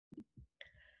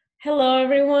Hello,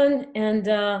 everyone, and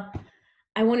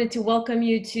I wanted to welcome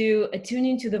you to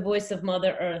Attuning to the Voice of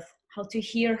Mother Earth, How to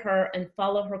Hear Her and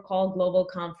Follow Her Call Global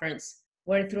Conference,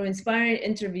 where through inspiring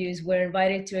interviews, we're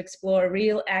invited to explore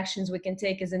real actions we can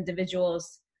take as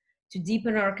individuals to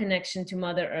deepen our connection to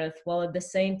Mother Earth, while at the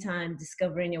same time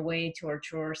discovering a way to our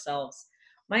truer selves.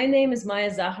 My name is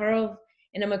Maya Zacharow,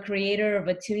 and I'm a creator of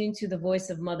Attuning to the Voice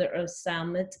of Mother Earth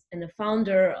Summit and a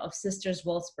founder of Sisters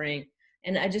Wellspring.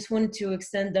 And I just wanted to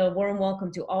extend a warm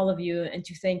welcome to all of you and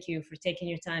to thank you for taking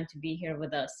your time to be here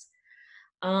with us.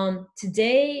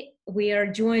 Today, we are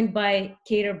joined by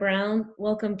Kedar Brown.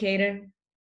 Welcome, Kedar.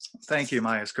 Thank you,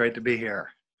 Maya. It's great to be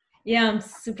here. Yeah, I'm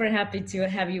super happy to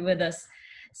have you with us.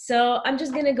 So I'm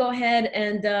just going to go ahead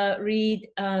and read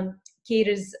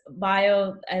Kedar's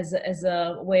bio as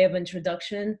a way of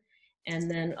introduction, and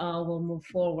then we'll move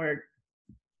forward.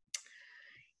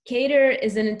 Kedar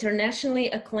is an internationally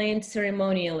acclaimed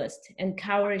ceremonialist and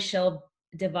cowrie shell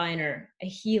diviner, a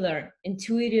healer,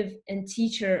 intuitive, and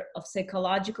teacher of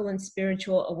psychological and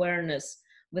spiritual awareness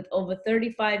with over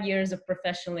 35 years of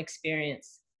professional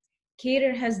experience.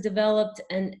 Kedar has developed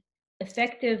an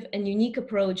effective and unique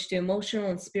approach to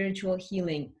emotional and spiritual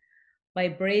healing by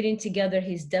braiding together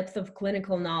his depth of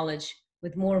clinical knowledge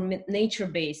with more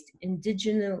nature-based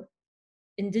indigenous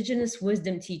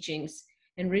wisdom teachings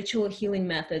and ritual healing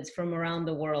methods from around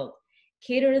the world.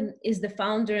 Kedar is the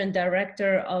founder and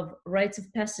director of Rites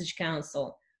of Passage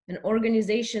Council, an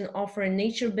organization offering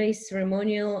nature-based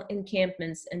ceremonial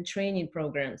encampments and training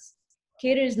programs.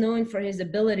 Kedar is known for his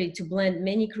ability to blend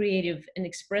many creative and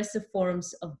expressive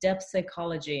forms of depth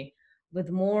psychology with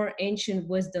more ancient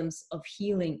wisdoms of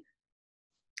healing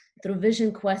through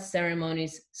vision quest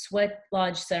ceremonies, sweat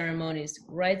lodge ceremonies,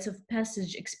 rites of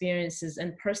passage experiences,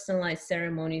 and personalized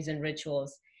ceremonies and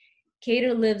rituals.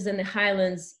 Kedar lives in the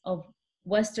highlands of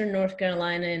Western North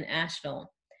Carolina in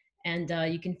Asheville. And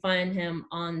you can find him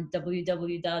on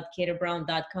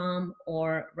www.kedarbrown.com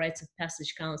or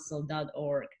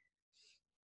ritesofpassagecouncil.org.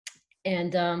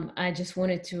 And I just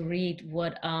wanted to read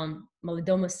what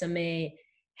Malidoma Sameh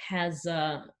has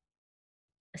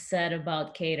said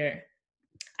about Kedar.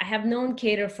 I have known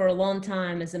Kedar for a long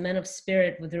time as a man of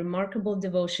spirit with remarkable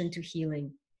devotion to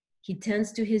healing. He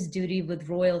tends to his duty with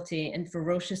royalty and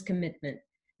ferocious commitment.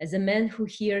 As a man who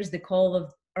hears the call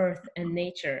of earth and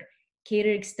nature,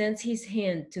 Kedar extends his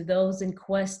hand to those in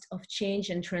quest of change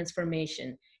and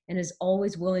transformation and is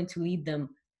always willing to lead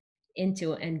them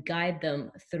into and guide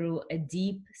them through a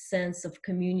deep sense of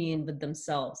communion with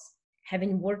themselves.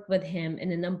 Having worked with him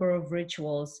in a number of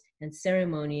rituals and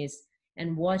ceremonies,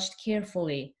 and watched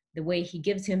carefully the way he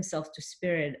gives himself to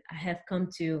spirit, I have come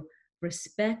to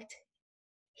respect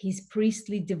his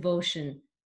priestly devotion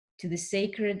to the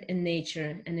sacred in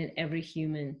nature and in every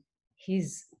human.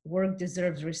 His work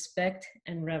deserves respect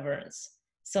and reverence.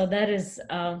 So that is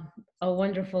a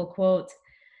wonderful quote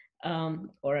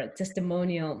or a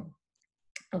testimonial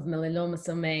of Malidoma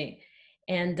Sameh.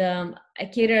 And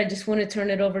Kedar, I just want to turn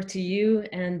it over to you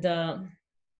and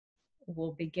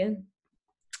we'll begin.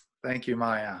 Thank you,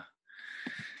 Maya.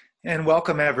 And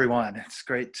welcome, everyone. It's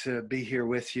great to be here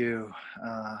with you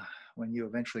when you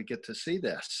eventually get to see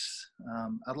this.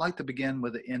 I'd like to begin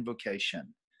with an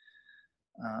invocation,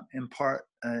 in part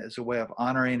as a way of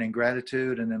honoring and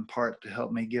gratitude, and in part to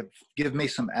help me give me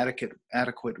some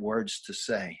adequate words to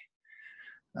say.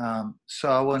 So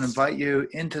I will invite you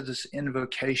into this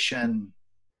invocation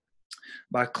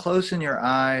by closing your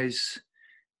eyes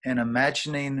and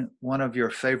imagining one of your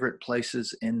favorite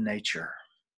places in nature.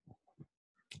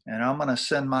 And I'm going to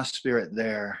send my spirit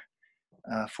there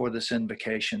for this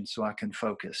invocation so I can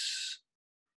focus.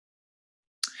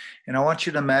 And I want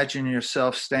you to imagine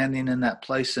yourself standing in that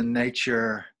place in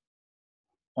nature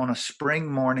on a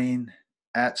spring morning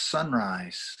at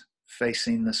sunrise,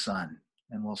 facing the sun.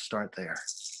 And we'll start there.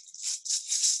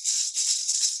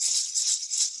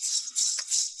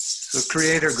 So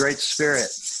Creator, Great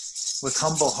Spirit, with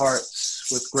humble hearts,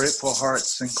 with grateful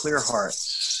hearts and clear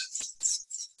hearts,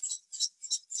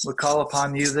 we call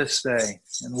upon you this day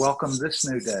and welcome this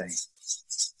new day.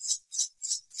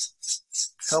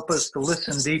 Help us to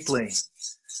listen deeply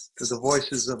to the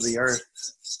voices of the earth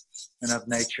and of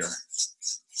nature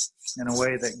in a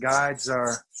way that guides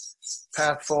our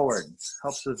path forward,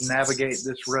 helps us navigate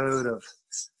this road of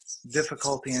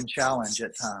difficulty and challenge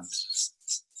at times.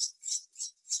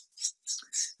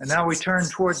 And now we turn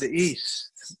toward the east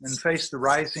and face the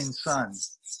rising sun,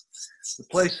 the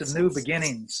place of new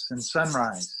beginnings and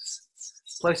sunrise,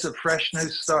 place of fresh new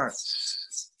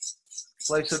starts,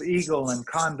 place of eagle and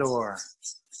condor,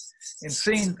 in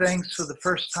seeing things for the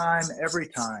first time every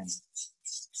time,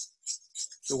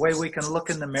 The way we can look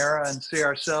in the mirror and see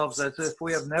ourselves as if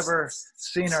we have never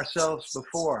seen ourselves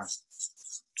before,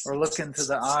 or look into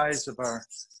the eyes of our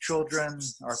children,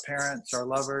 our parents, our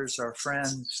lovers, our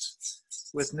friends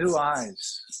with new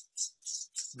eyes,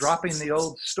 dropping the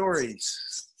old stories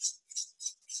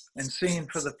and seeing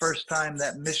for the first time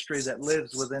that mystery that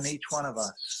lives within each one of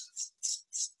us.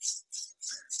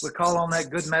 We call on that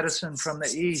good medicine from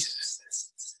the East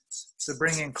to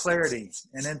bring in clarity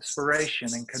and inspiration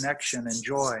and connection and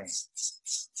joy.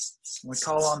 We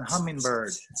call on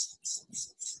hummingbird.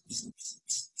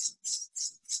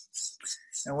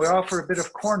 And we offer a bit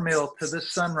of cornmeal to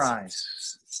this sunrise.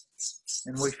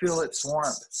 And we feel its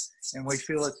warmth and we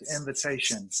feel its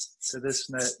invitation to this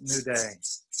new day.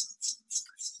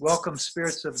 Welcome,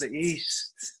 spirits of the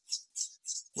East.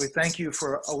 We thank you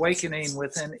for awakening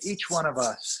within each one of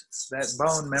us that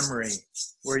bone memory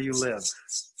where you live.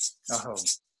 Aho.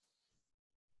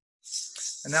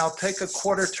 And now take a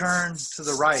quarter turn to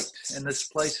the right in this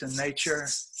place in nature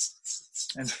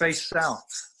and face south.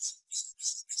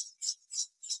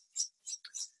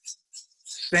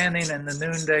 Standing in the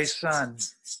noonday sun,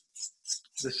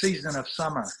 the season of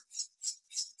summer,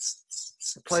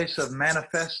 a place of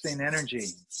manifesting energy.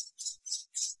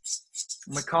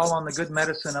 And we call on the good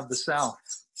medicine of the South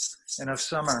and of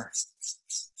summer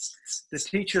to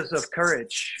teach us of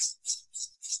courage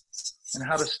and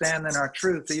how to stand in our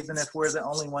truth, even if we're the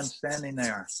only one standing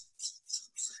there.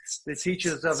 It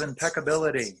teaches of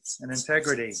impeccability and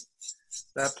integrity,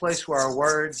 that place where our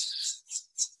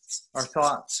words, our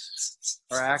thoughts,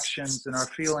 our actions, and our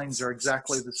feelings are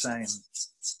exactly the same.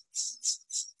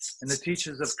 And it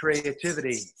teaches of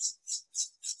creativity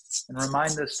and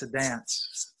remind us to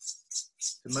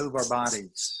dance, to move our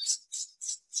bodies.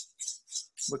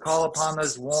 We call upon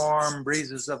those warm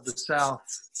breezes of the South,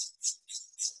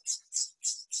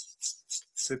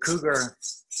 to cougar,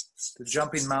 to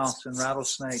jumping mouse and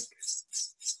rattlesnake,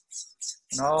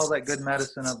 and all that good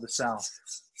medicine of the South.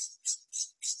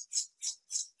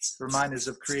 To remind us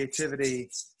of creativity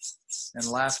and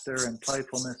laughter and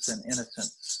playfulness and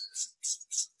innocence.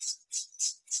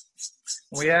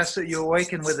 We ask that you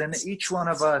awaken within each one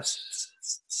of us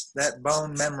that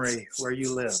bone memory where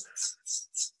you live.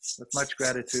 With much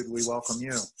gratitude, we welcome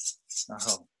you.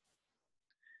 Aho.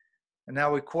 And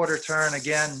now we quarter turn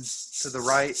again to the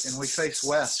right and we face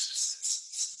west,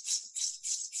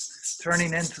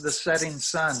 turning into the setting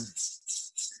sun,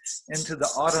 into the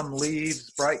autumn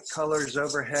leaves, bright colors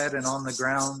overhead and on the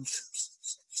ground,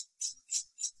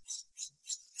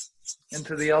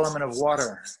 into the element of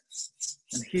water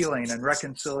and healing and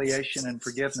reconciliation and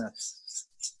forgiveness,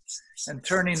 and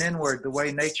turning inward the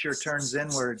way nature turns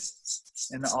inward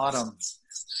in the autumn,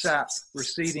 sap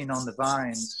receding on the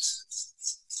vines,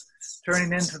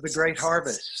 turning into the great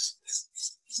harvest.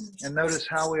 And notice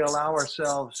how we allow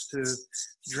ourselves to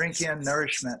drink in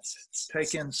nourishment,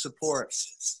 take in support,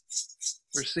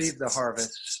 receive the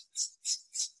harvest,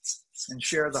 and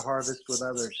share the harvest with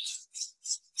others.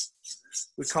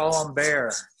 We call on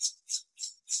bear,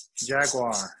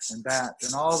 jaguar, and bat,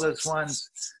 and all those ones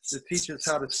that teach us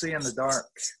how to see in the dark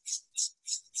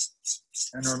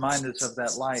and remind us of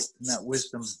that light and that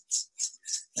wisdom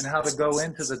and how to go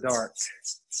into the dark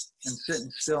and sit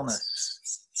in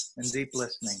stillness and deep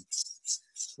listening.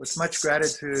 With much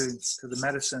gratitude to the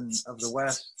medicine of the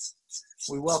West,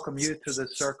 we welcome you to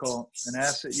this circle and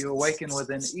ask that you awaken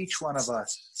within each one of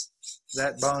us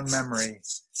that bone memory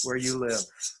where you live.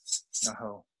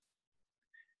 Aho.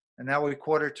 And now we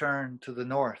quarter turn to the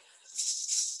north.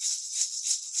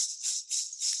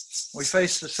 We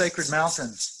face the sacred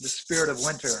mountain, the spirit of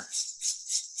winter,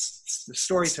 the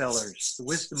storytellers, the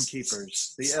wisdom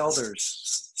keepers, the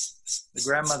elders, the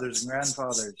grandmothers and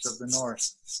grandfathers of the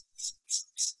north.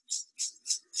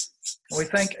 And we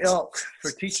thank elk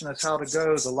for teaching us how to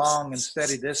go the long and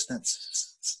steady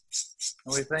distance.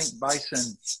 And we thank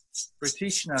bison for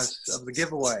teaching us of the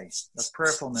giveaway of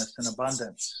prayerfulness and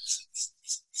abundance.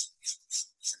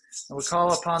 And we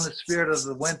call upon the spirit of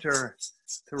the winter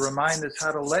to remind us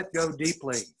how to let go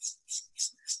deeply,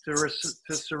 to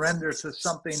surrender to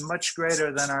something much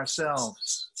greater than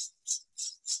ourselves,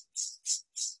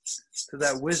 to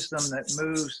that wisdom that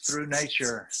moves through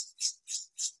nature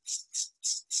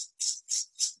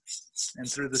and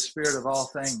through the spirit of all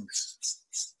things.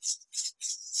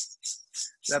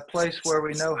 That place where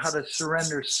we know how to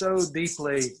surrender so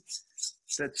deeply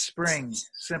that spring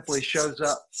simply shows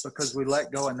up because we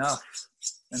let go enough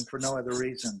and for no other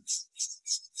reason.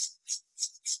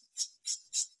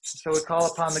 So we call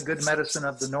upon the good medicine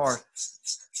of the north.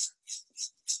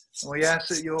 And we ask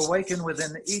that you awaken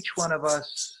within each one of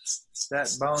us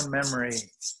that bone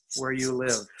memory where you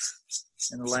live.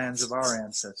 in the lands of our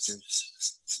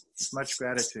ancestors. With much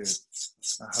gratitude,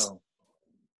 aho.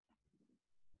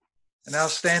 And now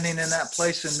standing in that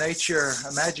place in nature,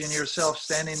 imagine yourself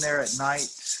standing there at night,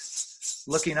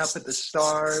 looking up at the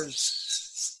stars.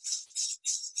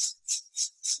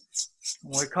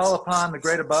 When we call upon the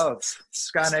great above,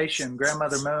 Sky Nation,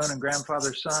 Grandmother Moon and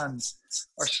Grandfather Sun,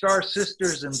 our star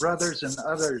sisters and brothers and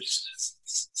others.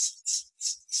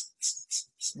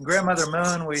 And Grandmother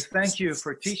Moon, we thank you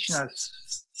for teaching us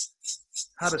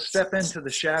how to step into the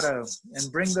shadow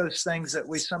and bring those things that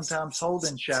we sometimes hold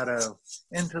in shadow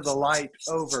into the light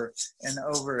over and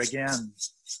over again.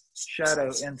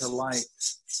 Shadow into light.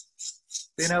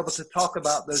 Being able to talk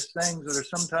about those things that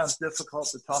are sometimes difficult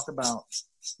to talk about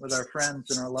with our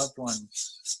friends and our loved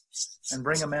ones and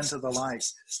bring them into the light.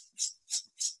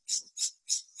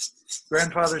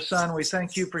 Grandfather Sun, we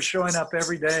thank you for showing up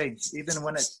every day, even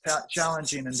when it's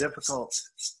challenging and difficult.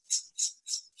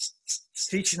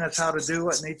 Teaching us how to do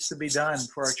what needs to be done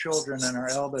for our children and our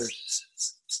elders.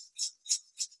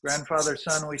 Grandfather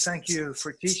Sun, we thank you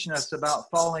for teaching us about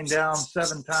falling down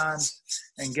 7 times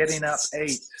and getting up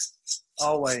 8,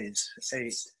 always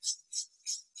 8.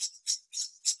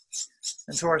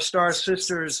 And to our star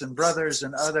sisters and brothers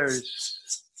and others,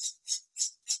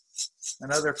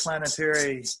 and other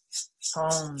planetary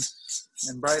homes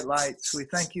and bright lights, we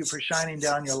thank you for shining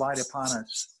down your light upon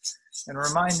us and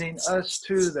reminding us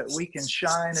too that we can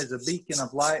shine as a beacon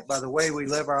of light by the way we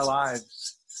live our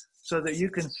lives so that you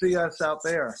can see us out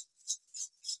there.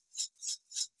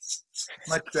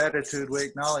 Much gratitude. We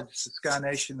acknowledge the Sky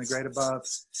Nation, the great above,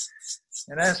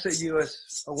 and ask that you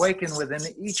awaken within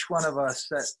each one of us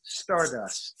that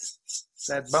stardust,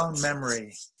 that bone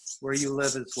memory where you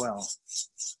live as well.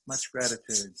 Much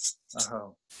gratitude.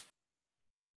 Aho.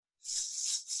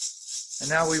 And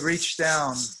now we reach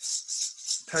down,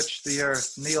 touch the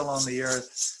earth, kneel on the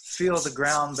earth, feel the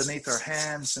ground beneath our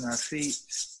hands and our feet.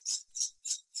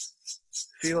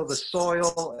 Feel the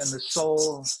soil and the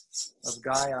soul of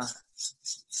Gaia.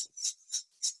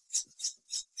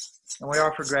 And we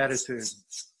offer gratitude.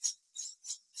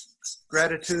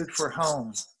 Gratitude for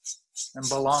home and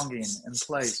belonging and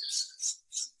place.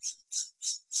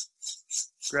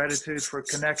 Gratitude for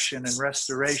connection and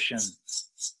restoration.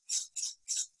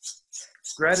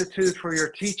 Gratitude for your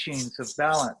teachings of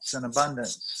balance and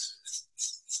abundance.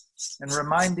 And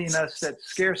reminding us that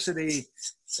scarcity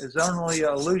is only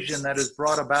an illusion that is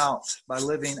brought about by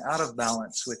living out of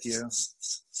balance with you.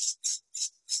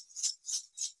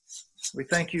 We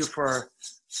thank you for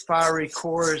fiery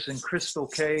cores and crystal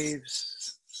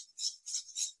caves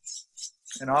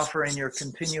and offering your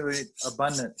continued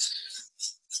abundance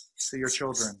to your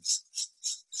children.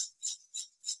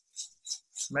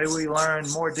 May we learn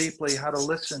more deeply how to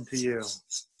listen to you,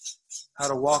 how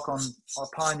to walk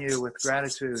upon you with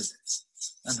gratitude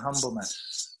and humbleness.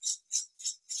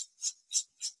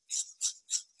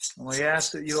 And we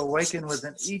ask that you awaken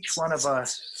within each one of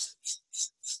us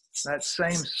that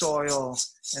same soil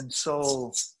and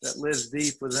soul that lives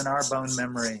deep within our bone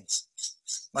memory,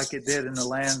 like it did in the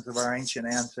lands of our ancient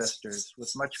ancestors.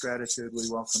 With much gratitude, we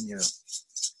welcome you.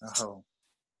 Aho.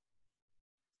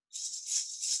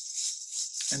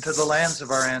 And to the lands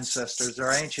of our ancestors,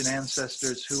 our ancient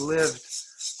ancestors who lived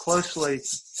closely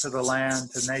to the land,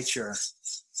 to nature,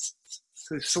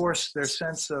 who sourced their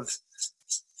sense of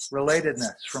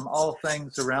relatedness from all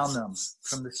things around them,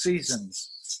 from the seasons.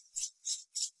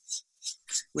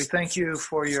 We thank you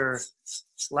for your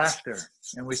laughter,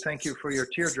 and we thank you for your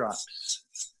teardrops.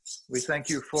 We thank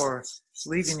you for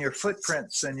leaving your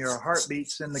footprints and your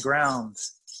heartbeats in the ground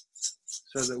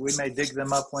so that we may dig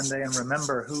them up one day and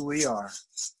remember who we are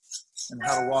and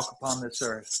how to walk upon this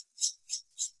earth.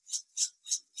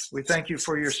 We thank you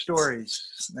for your stories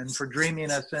and for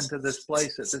dreaming us into this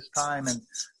place at this time in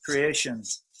creation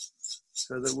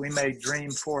so that we may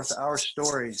dream forth our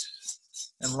stories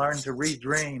and learn to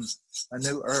redream a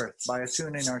new earth by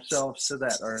attuning ourselves to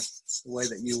that earth the way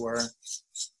that you were.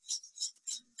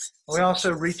 We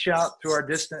also reach out to our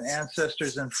distant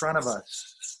ancestors in front of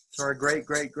us, to our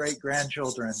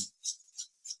great-great-great-grandchildren.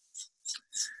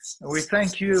 We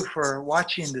thank you for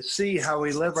watching to see how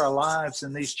we live our lives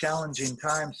in these challenging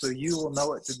times so you will know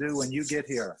what to do when you get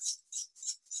here.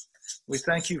 We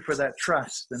thank you for that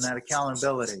trust and that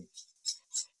accountability.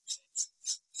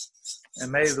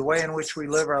 And may the way in which we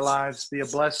live our lives be a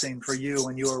blessing for you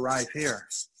when you arrive here.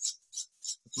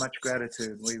 With much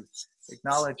gratitude, we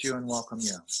acknowledge you and welcome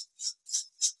you.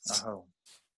 Aho.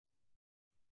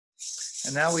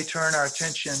 And now we turn our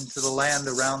attention to the land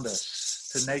around us,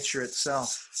 to nature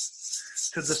itself,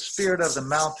 to the spirit of the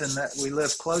mountain that we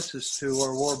live closest to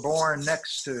or were born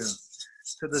next to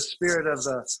to the spirit of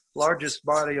the largest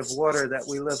body of water that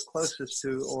we live closest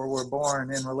to or were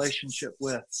born in relationship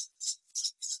with.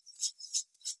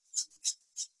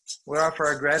 We offer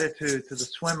our gratitude to the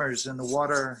swimmers in the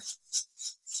water,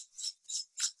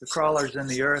 the crawlers in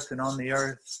the earth and on the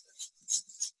earth,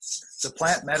 the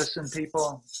plant medicine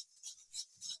people,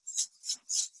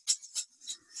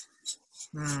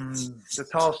 the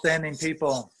tall standing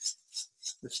people,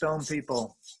 the stone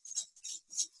people,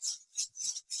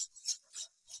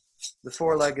 the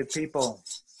four-legged people,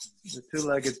 the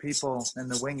two-legged people, and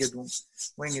the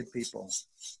winged people.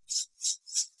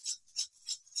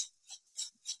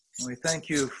 And we thank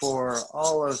you for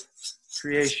all of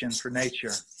creation, for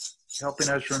nature, helping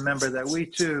us remember that we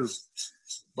too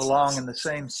belong in the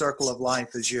same circle of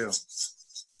life as you.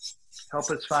 Help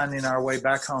us finding our way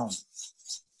back home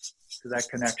to that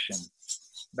connection,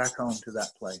 back home to that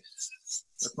place.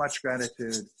 With much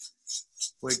gratitude,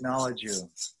 we acknowledge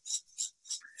you.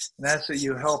 And ask that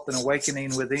you help in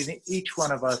awakening within each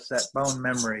one of us that bone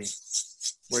memory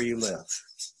where you live.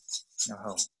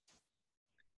 Aho.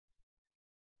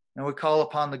 And we call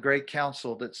upon the great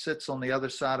council that sits on the other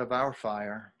side of our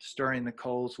fire, stirring the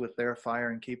coals with their fire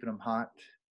and keeping them hot.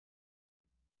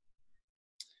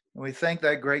 And we thank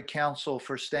that great council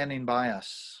for standing by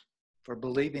us, for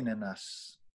believing in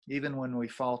us, even when we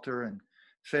falter and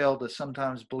fail to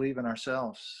sometimes believe in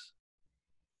ourselves.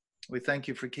 We thank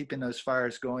you for keeping those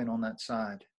fires going on that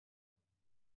side.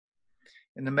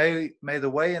 And may the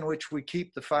way in which we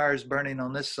keep the fires burning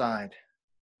on this side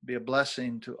be a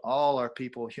blessing to all our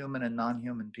people, human and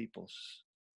non-human peoples.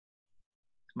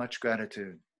 Much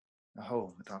gratitude.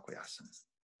 Aho, Mitakuyasan.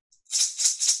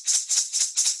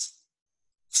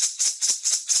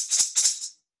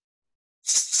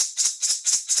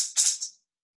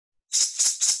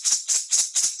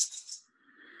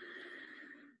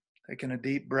 Taking a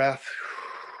deep breath,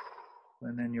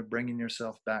 and then you're bringing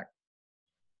yourself back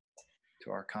to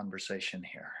our conversation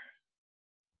here.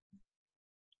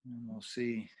 And we'll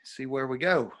see where we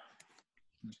go.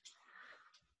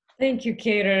 Thank you,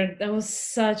 Kedar. That was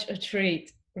such a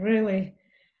treat, really.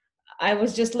 I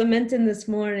was just lamenting this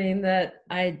morning that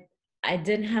I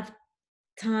didn't have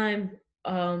time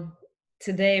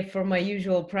today for my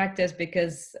usual practice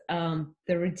because my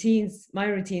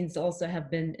routines also have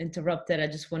been interrupted. I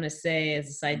just want to say, as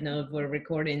a side note, we're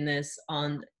recording this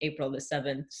on April the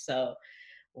 7th, so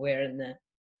we're in the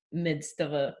midst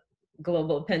of a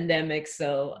global pandemic,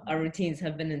 so our routines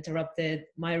have been interrupted.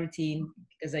 My routine,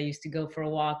 because I used to go for a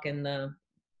walk in the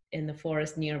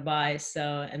forest nearby,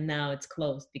 and now it's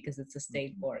closed because it's a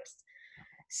state forest.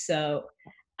 So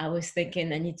I was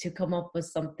thinking I need to come up with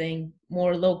something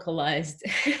more localized,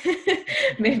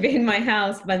 maybe in my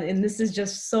house, and this is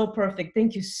just so perfect.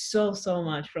 Thank you so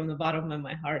much from the bottom of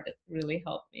my heart. It really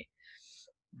helped me.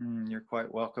 You're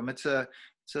quite welcome. It's a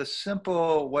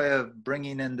simple way of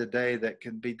bringing in the day that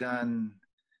can be done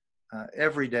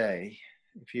every day.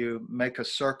 If you make a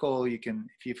circle, if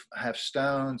you have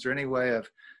stones or any way of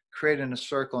creating a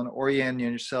circle and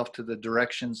orienting yourself to the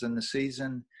directions in the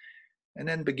season, and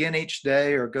then begin each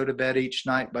day or go to bed each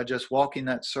night by just walking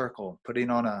that circle, putting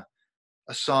on a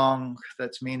song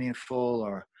that's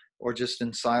meaningful or just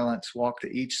in silence, walk to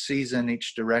each season,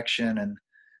 each direction, and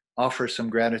offer some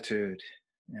gratitude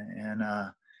and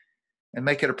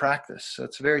make it a practice. So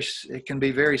it can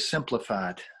be very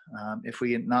simplified if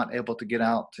we are not able to get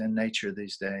out in nature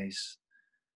these days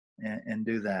and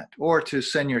do that. Or to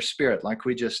send your spirit, like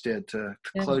we just did, to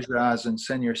close your eyes and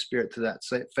send your spirit to that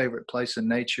favorite place in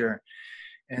nature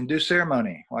and do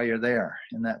ceremony while you're there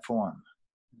in that form.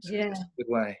 It's a good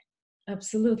way.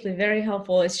 Absolutely, very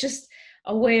helpful. It's just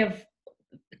a way of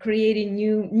creating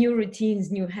new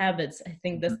routines, new habits. I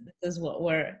think this is what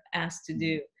we're asked to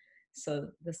do. So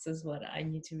this is what I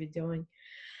need to be doing.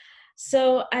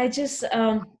 So I just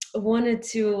wanted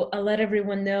to let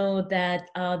everyone know that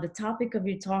the topic of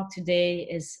your talk today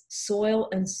is soil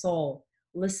and soul,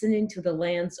 listening to the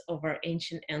lands of our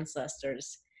ancient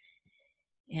ancestors.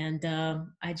 And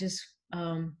I just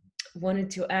wanted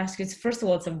to ask you, first of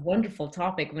all, it's a wonderful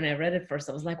topic. When I read it first,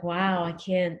 I was like, wow,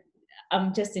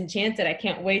 I'm just enchanted. I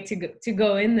can't wait to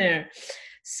go in there.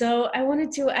 So I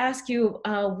wanted to ask you,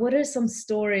 what are some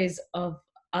stories of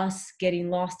us getting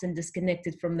lost and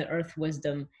disconnected from the earth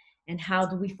wisdom, and how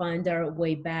do we find our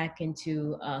way back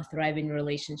into a thriving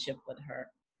relationship with her?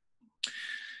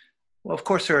 Well, of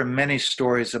course, there are many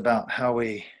stories about how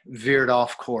we veered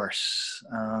off course.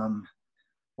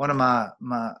 One of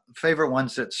my favorite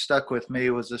ones that stuck with me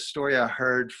was a story I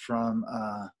heard from,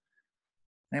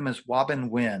 name is Wobbin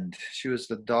Wind. She was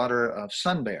the daughter of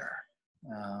Sun Bear.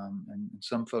 And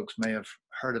some folks may have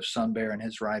heard of Sun Bear and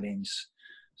his writings.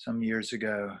 some years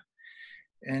ago.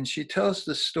 And she tells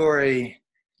the story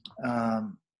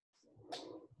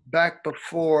back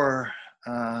before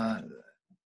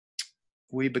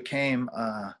we became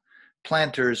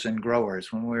planters and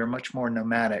growers, when we were much more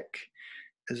nomadic,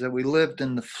 is that we lived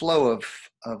in the flow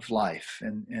of life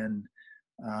and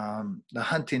the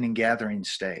hunting and gathering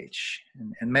stage.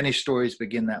 And many stories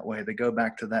begin that way. They go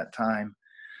back to that time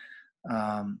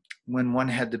when one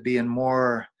had to be in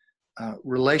more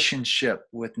relationship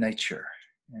with nature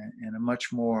in a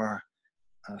much more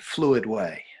fluid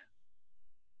way.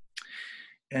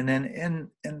 And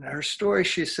then in her story,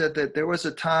 she said that there was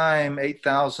a time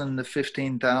 8,000 to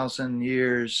 15,000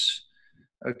 years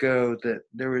ago that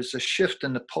there was a shift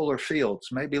in the polar fields,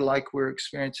 maybe like we're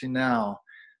experiencing now.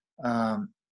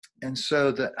 And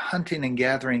so that hunting and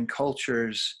gathering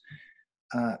cultures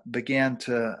began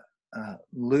to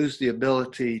lose the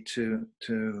ability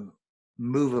to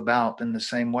move about in the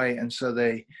same way. And so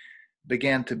they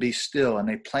began to be still, and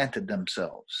they planted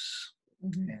themselves.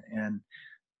 Mm-hmm. And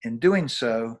in doing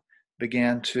so,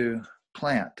 began to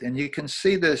plant. And you can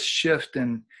see this shift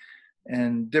in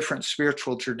different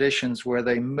spiritual traditions where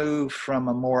they move from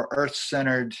a more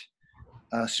earth-centered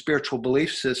spiritual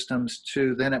belief systems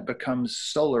to then it becomes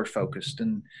solar focused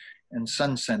and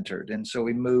sun-centered. And so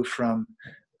we move from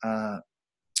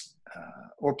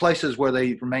or places where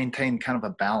they maintain kind of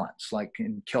a balance, like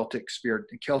in Celtic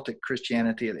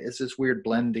Christianity. It is this weird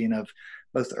blending of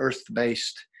both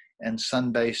earth-based and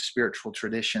sun-based spiritual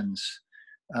traditions.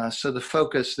 So the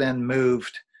focus then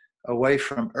moved away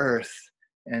from earth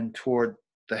and toward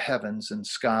the heavens and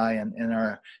sky, and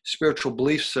our spiritual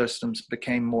belief systems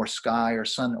became more sky or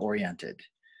sun-oriented.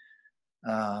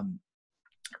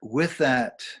 With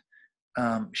that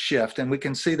shift, and we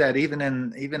can see that even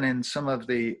in some of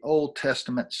the Old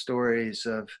Testament stories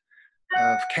of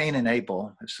Cain and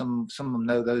Abel. Some of them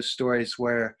know those stories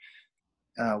where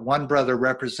one brother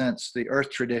represents the earth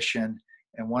tradition,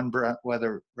 and one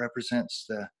brother represents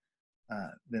the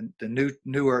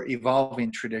newer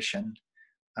evolving tradition,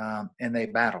 and they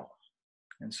battle.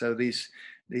 And so these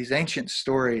ancient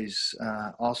stories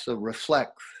also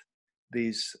reflect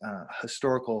these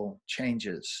historical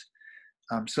changes.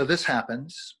 So this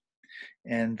happens,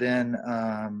 and then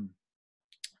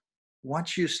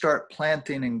once you start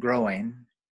planting and growing,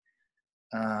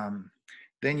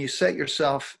 then you set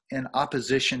yourself in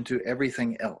opposition to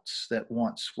everything else that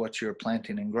wants what you're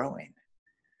planting and growing.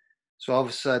 So all of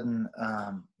a sudden,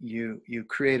 you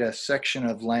create a section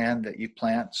of land that you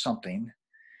plant something,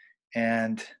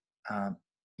 and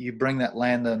you bring that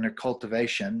land under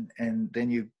cultivation, and then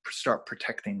you start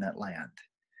protecting that land.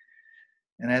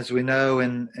 And as we know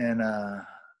in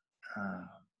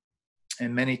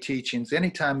many teachings,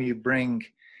 anytime you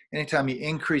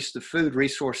increase the food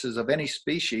resources of any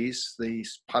species, the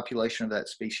population of that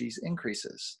species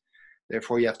increases.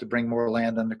 Therefore, you have to bring more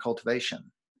land under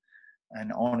cultivation,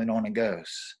 and on it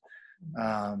goes.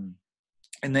 And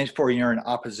therefore, you're in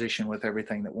opposition with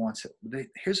everything that wants it.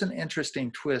 Here's an interesting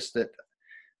twist that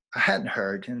I hadn't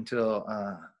heard until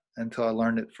I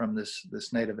learned it from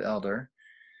this native elder.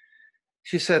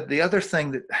 She said the other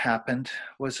thing that happened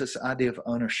was this idea of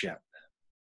ownership.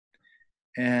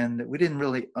 And we didn't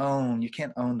really own, you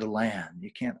can't own the land. You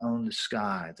can't own the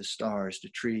sky, the stars, the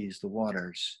trees, the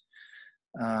waters.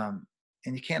 And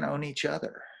you can't own each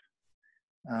other.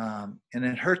 And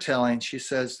in her telling, she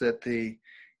says that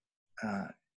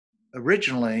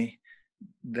originally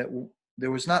that there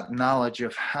was not knowledge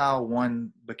of how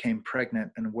one became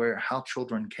pregnant and how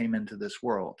children came into this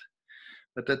world,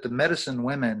 but that the medicine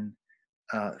women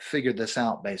figured this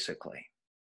out basically,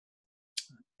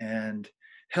 and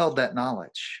held that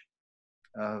knowledge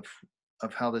of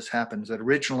how this happens. That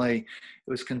originally it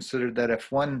was considered that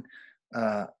if one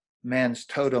man's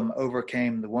totem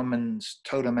overcame the woman's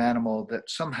totem animal, that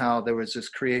somehow there was this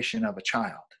creation of a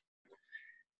child,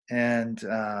 and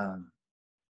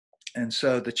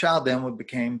so the child then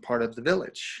became part of the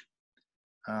village,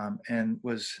 and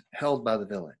was held by the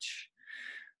village.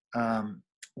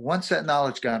 Once that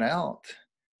knowledge got out,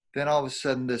 then all of a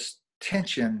sudden this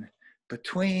tension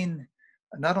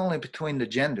not only between the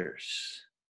genders,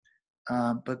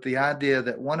 but the idea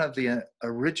that one of the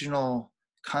original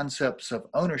concepts of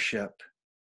ownership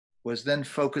was then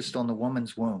focused on the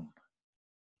woman's womb.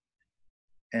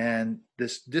 And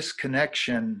this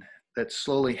disconnection that's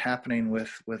slowly happening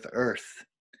with Earth.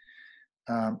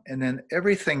 And then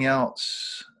everything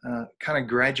else kind of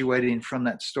graduating from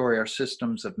that story, our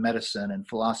systems of medicine and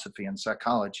philosophy and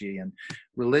psychology and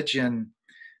religion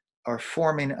are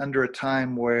forming under a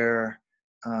time where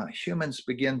humans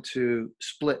begin to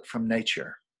split from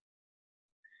nature.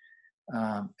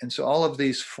 And so all of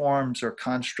these forms or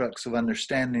constructs of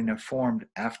understanding are formed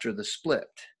after the split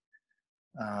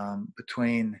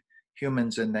between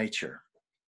humans and nature.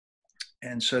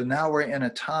 And so now we're in a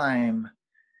time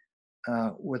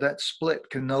where that split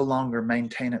can no longer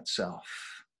maintain itself.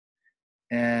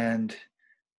 And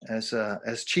as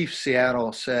Chief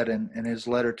Seattle said in his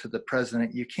letter to the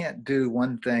president, you can't do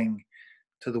one thing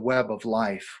to the web of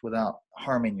life without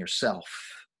harming yourself.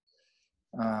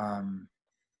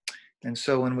 And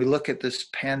so when we look at this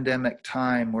pandemic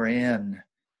time we're in,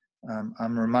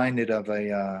 I'm reminded of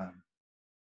a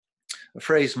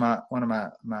phrase one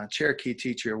of my Cherokee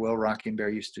teacher, Will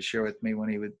Rockingbear, used to share with me when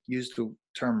he would use the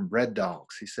term red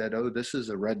dogs. He said, "Oh, this is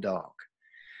a red dog."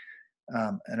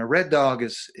 And a red dog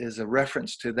is a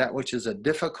reference to that which is a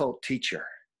difficult teacher,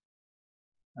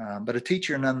 but a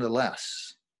teacher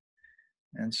nonetheless.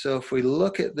 And so if we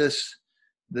look at this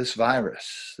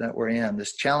virus that we're in,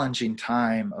 this challenging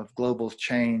time of global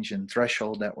change and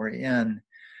threshold that we're in,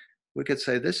 we could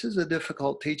say this is a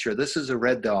difficult teacher. This is a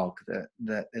red dog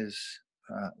that is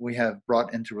we have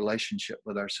brought into relationship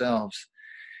with ourselves.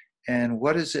 And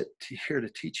what is it here to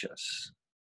teach us?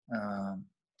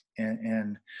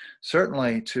 And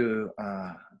certainly to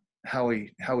how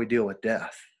we deal with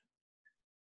death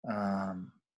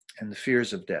and the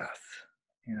fears of death.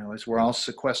 You know, as we're all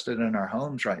sequestered in our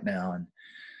homes right now,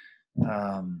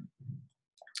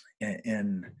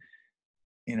 and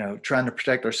you know, trying to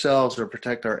protect ourselves or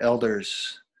protect our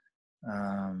elders.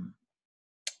 And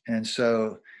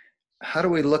so, how do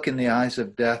we look in the eyes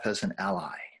of death as an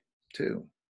ally, too?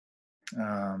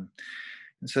 And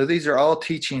so these are all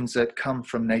teachings that come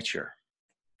from nature,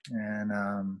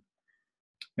 and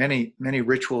many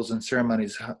rituals and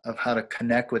ceremonies of how to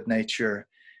connect with nature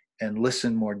and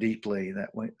listen more deeply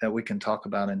that we can talk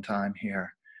about in time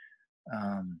here.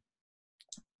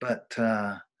 But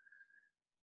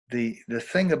the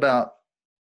thing about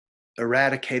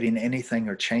eradicating anything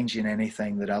or changing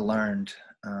anything that I learned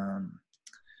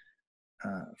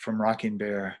from Rocking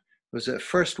Bear was that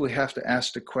first we have to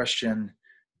ask the question,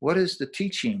 what is the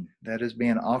teaching that is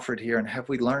being offered here, and have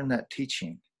we learned that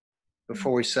teaching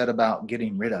before we set about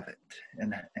getting rid of it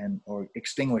and or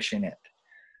extinguishing it,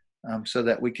 so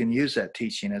that we can use that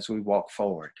teaching as we walk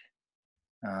forward.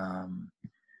 And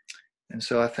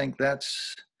so I think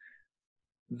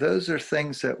those are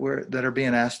things that are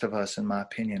being asked of us, in my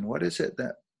opinion. What are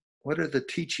the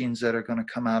teachings that are going to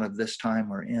come out of this time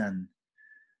we're in?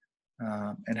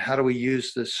 And how do we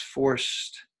use this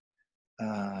forced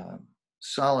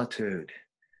solitude,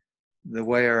 the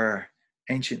way our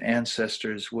ancient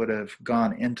ancestors would have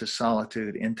gone into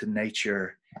solitude, into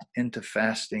nature, into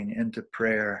fasting, into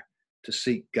prayer, to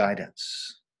seek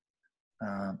guidance,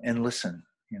 and listen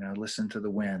to the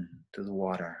wind, to the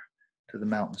water, to the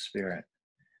mountain spirit,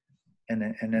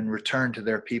 and then return to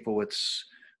their people with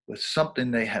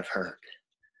something they have heard,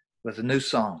 with a new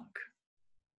song,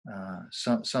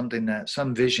 some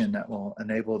vision that will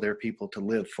enable their people to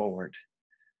live forward.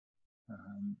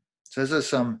 So those are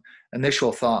some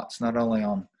initial thoughts, not only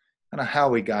on kind of how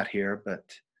we got here, but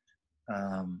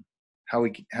how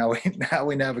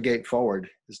we navigate forward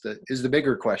is the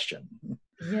bigger question.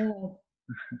 Yeah,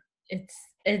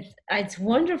 it's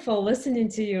wonderful listening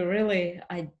to you. Really,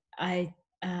 I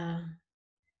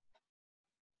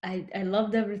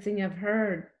loved everything I've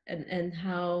heard, and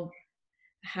how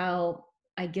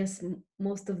I guess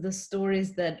most of the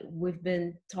stories that we've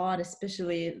been taught,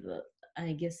 especially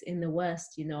I guess in the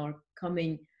West, are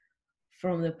coming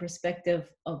from the perspective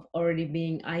of already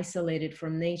being isolated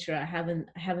from nature. I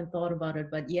haven't thought about it,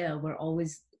 but yeah, we're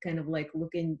always kind of like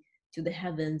looking to the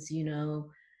heavens,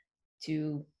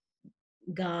 to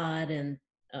God and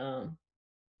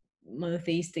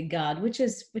monotheistic God, which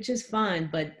is fine,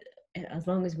 but as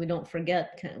long as we don't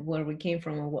forget kind of where we came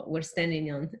from and what we're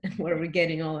standing on and where we're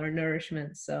getting all our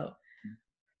nourishment. So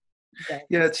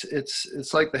yeah,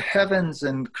 it's like the heavens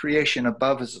and creation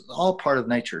above is all part of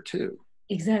nature too.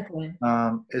 Exactly.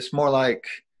 It's more like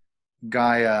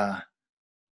Gaia,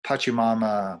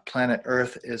 Pachamama, planet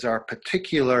Earth is our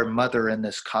particular mother in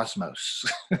this cosmos.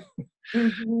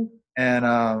 Mm-hmm. And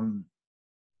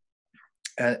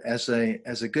as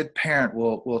a good parent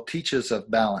will teach us of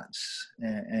balance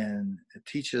and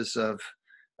teach us of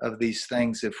these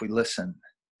things if we listen.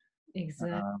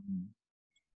 Exactly.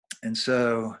 And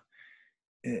so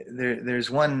there's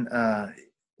one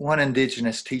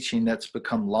indigenous teaching that's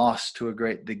become lost to a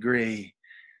great degree,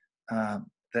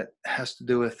 that has to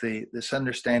do with this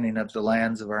understanding of the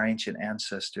lands of our ancient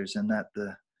ancestors, and that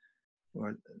the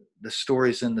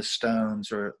stories in the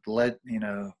stones, or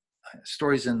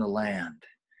stories in the land.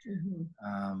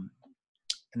 Mm-hmm.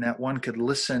 and that one could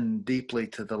listen deeply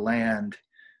to the land,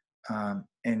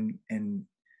 and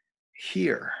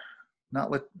hear, not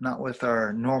with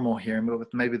our normal hearing, but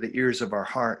with maybe the ears of our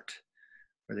heart,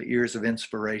 or the ears of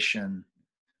inspiration,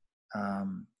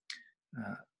 um,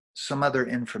 some other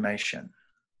information.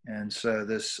 And so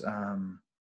this,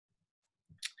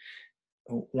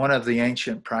 one of the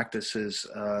ancient practices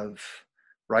of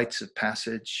rites of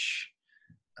passage,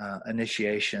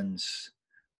 initiations,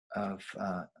 of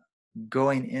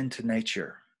going into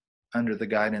nature under the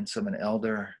guidance of an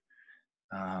elder,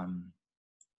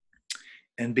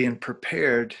 and being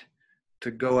prepared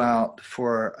to go out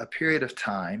for a period of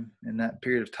time, and that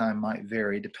period of time might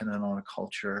vary depending on a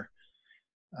culture,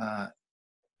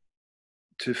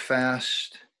 to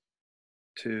fast,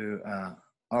 to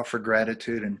offer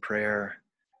gratitude and prayer,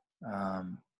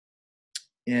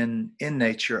 in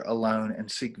nature alone, and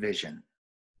seek vision,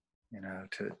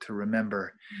 to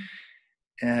remember.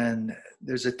 And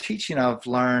there's a teaching I've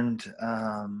learned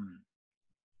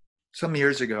some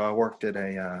years ago. I worked at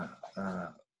a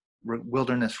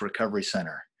wilderness recovery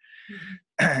center,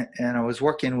 and I was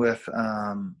working with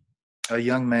a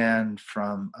young man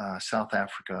from South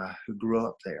Africa who grew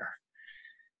up there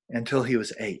until he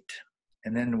was 8,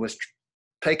 and then was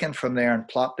taken from there and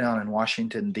plopped down in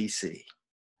Washington, D.C.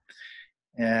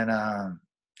 And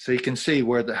so you can see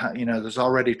where there's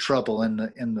already trouble on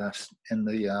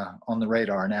the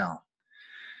radar now.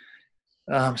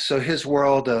 So his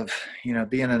world of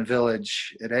being in a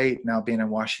village at 8, now being in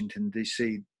Washington,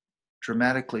 D.C.,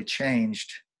 dramatically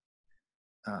changed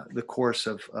the course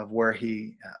of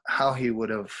how he would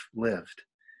have lived.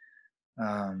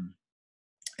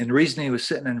 And the reason he was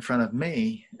sitting in front of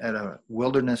me at a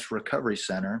wilderness recovery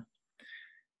center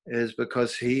is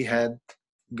because he had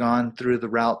gone through the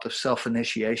route of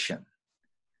self-initiation,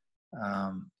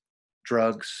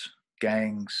 drugs,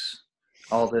 gangs,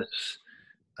 all this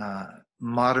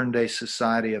modern day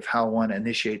society of how one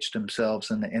initiates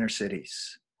themselves in the inner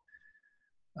cities.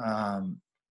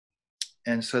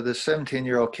 And so this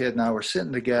 17-year-old kid and I were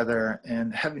sitting together,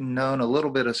 and having known a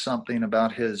little bit of something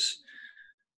about his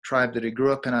tribe that he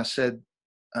grew up in, I said,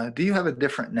 do you have a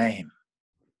different name?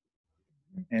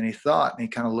 And he thought, and he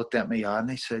kind of looked at me odd,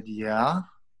 and he said, yeah.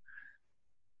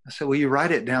 I said, will you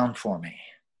write it down for me?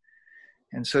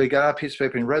 And so he got out a piece of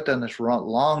paper and wrote down this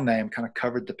long name, kind of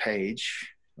covered the page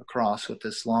across with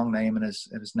this long name in his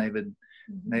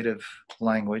native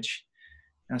language.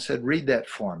 And I said, read that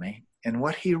for me. And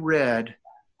what he read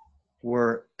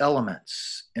were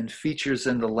elements and features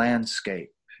in the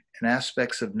landscape and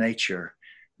aspects of nature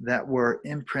that were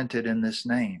imprinted in this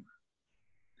name.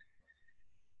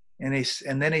 And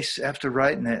then after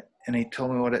writing it, and he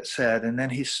told me what it said, and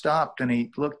then he stopped and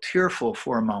he looked tearful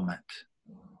for a moment.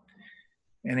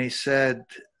 And he said,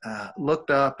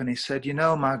 looked up and he said,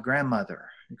 my grandmother,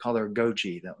 we call her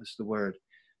Goji, that was the word.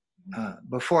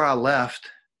 Before I left,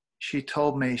 she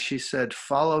told me, she said,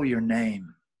 follow your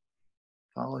name.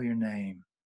 Follow your name.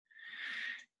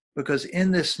 Because in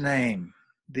this name,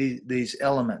 these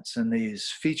elements and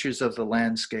these features of the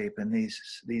landscape and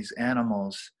these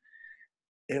animals,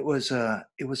 it was a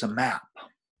map.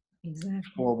 Exactly.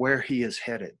 For where he is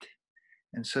headed.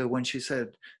 And so when she said,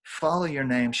 follow your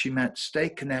name, she meant stay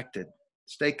connected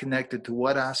to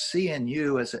what I see in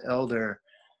you as an elder,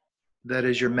 that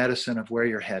is your medicine of where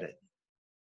you're headed.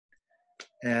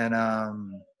 And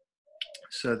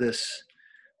so this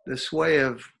way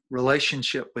of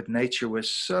relationship with nature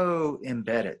was so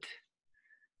embedded.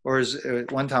 Or as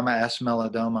one time I asked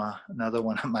Melodoma, another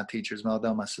one of my teachers,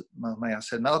 Melodoma, I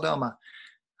said, Melodoma,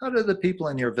 how do the people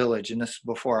in your village, and this is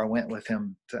before I went with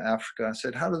him to Africa, I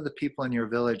said, how do the people in your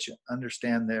village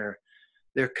understand their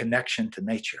connection to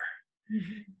nature?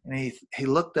 Mm-hmm. And he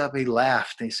looked up, he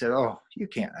laughed, and he said, oh, you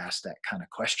can't ask that kind of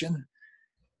question.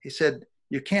 He said,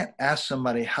 you can't ask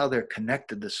somebody how they're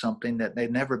connected to something that they've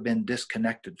never been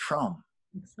disconnected from.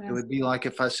 Exactly. It would be like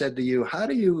if I said to you, how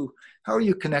are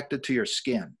you connected to your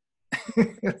skin?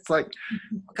 It's like,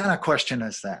 what kind of question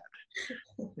is that?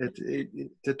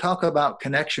 To talk about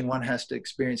connection, one has to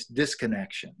experience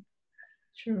disconnection.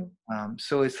 True.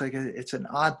 So it's like it's an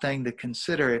odd thing to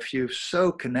consider if you're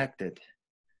so connected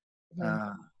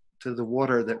to the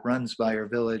water that runs by your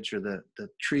village, or the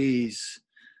trees,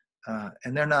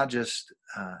 and they're not just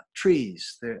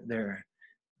trees;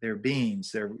 they're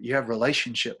beings. You have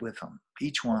relationship with them,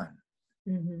 each one.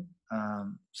 Mm-hmm.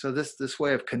 So this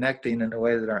way of connecting in a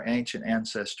way that our ancient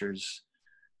ancestors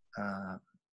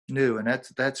knew, and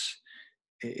that's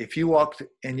if you walked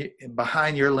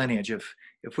behind your lineage,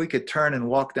 if we could turn and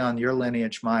walk down your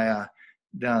lineage, Maya,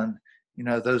 down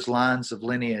those lines of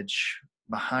lineage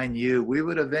behind you, we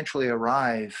would eventually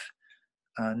arrive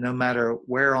no matter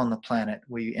where on the planet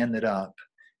we ended up,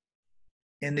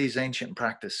 in these ancient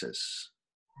practices,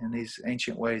 in these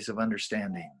ancient ways of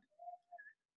understanding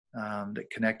that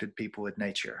connected people with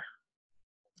nature.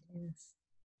 Yes.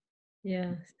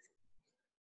 Yes.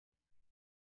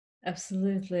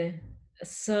 Absolutely.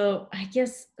 So I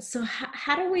guess, so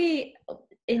how do we,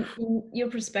 in your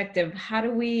perspective, how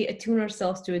do we attune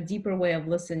ourselves to a deeper way of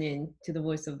listening to the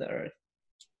voice of the earth?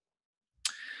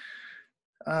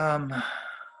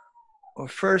 Well,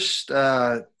 first,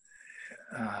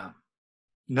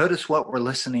 notice what we're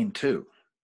listening to.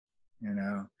 You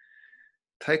know,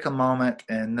 take a moment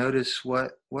and notice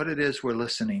what it is we're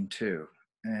listening to.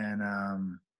 And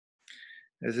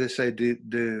as I say,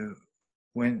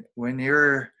 when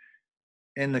you're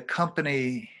in the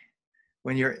company,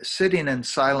 when you're sitting in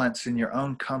silence in your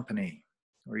own company,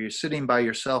 or you're sitting by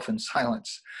yourself in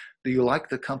silence, do you like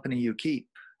the company you keep?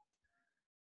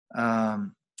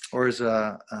 Or as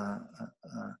an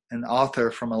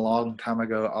author from a long time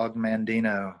ago, Og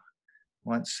Mandino,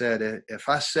 once said, if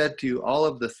I said to you all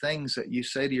of the things that you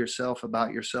say to yourself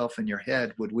about yourself in your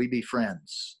head, would we be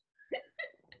friends?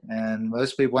 And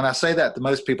most people, when I say that to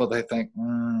most people, they think,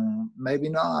 maybe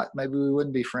not. Maybe we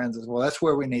wouldn't be friends. Well, that's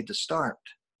where we need to start.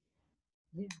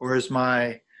 Yeah. Or as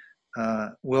my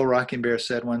Will Rocking-Bear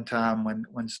said one time,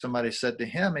 when somebody said to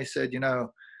him, he said,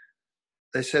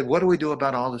 they said, what do we do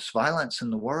about all this violence in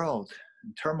the world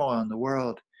and turmoil in the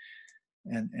world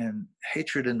and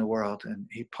hatred in the world? And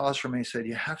he paused for me and said,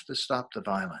 you have to stop the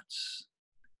violence.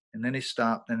 And then he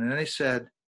stopped. And then he said,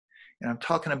 and I'm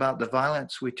talking about the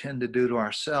violence we tend to do to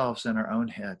ourselves in our own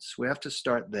heads. We have to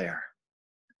start there.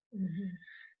 Mm-hmm.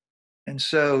 And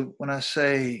so when I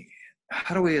say,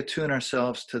 how do we attune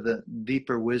ourselves to the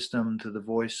deeper wisdom, to the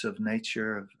voice of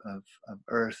nature, of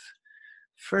earth?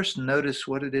 First, notice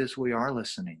what it is we are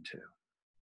listening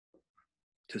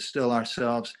to still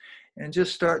ourselves, and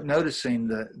just start noticing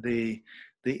the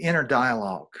inner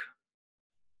dialogue,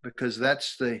 because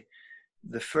that's the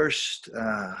first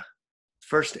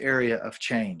area of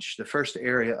change. The first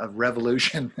area of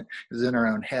revolution is in our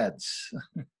own heads.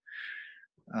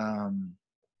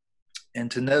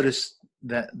 And to notice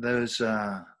that those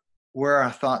where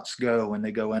our thoughts go when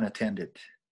they go unattended.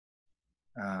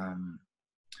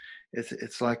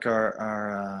 It's like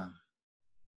our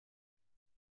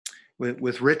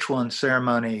with ritual and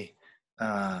ceremony.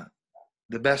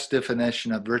 The best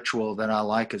definition of ritual that I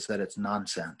like is that it's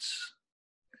nonsense.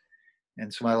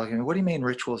 And so I look at me, what do you mean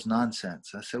ritual is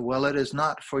nonsense? I said, well, it is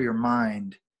not for your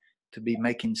mind to be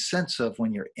making sense of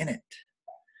when you're in it.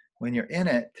 When you're in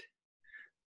it,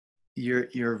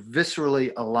 you're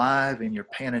viscerally alive and you're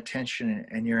paying attention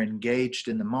and you're engaged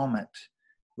in the moment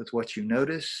with what you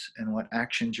notice and what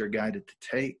actions you're guided to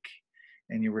take,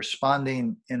 and you're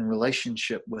responding in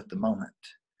relationship with the moment.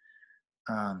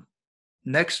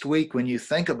 Next week, when you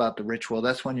think about the ritual,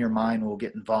 that's when your mind will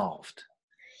get involved.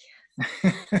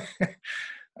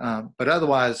 But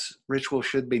otherwise, ritual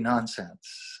should be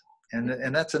nonsense.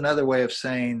 And that's another way of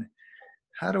saying,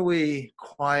 how do we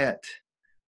quiet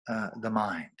the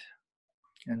mind?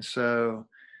 And so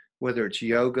whether it's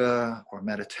yoga or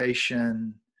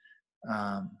meditation,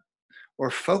 or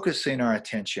focusing our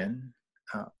attention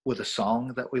with a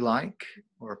song that we like,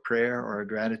 or a prayer or a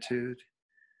gratitude,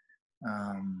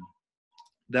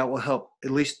 that will help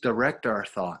at least direct our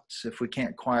thoughts. If we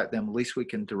can't quiet them, at least we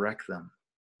can direct them.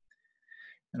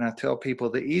 And I tell people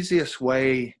the easiest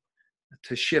way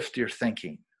to shift your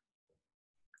thinking,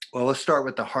 well, let's start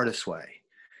with the hardest way.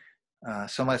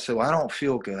 Somebody said, well, I don't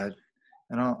feel good.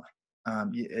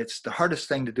 It's the hardest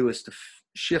thing to do is to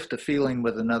shift a feeling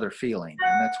with another feeling.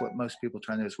 And that's what most people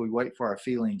try to do, is we wait for our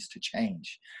feelings to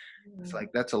change. It's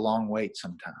like, that's a long wait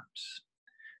sometimes.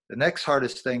 The next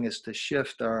hardest thing is to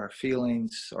shift our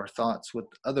feelings or thoughts with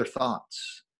other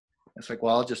thoughts. It's like,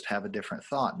 well, I'll just have a different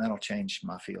thought and that'll change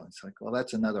my feelings. Like, well,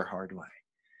 that's another hard way.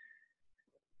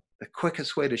 The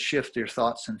quickest way to shift your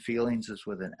thoughts and feelings is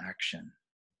with an action.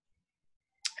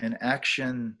 An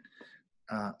action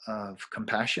of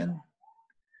compassion,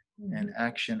 an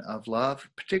action of love,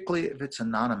 particularly if it's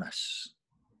anonymous.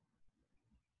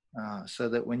 So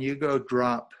that when you go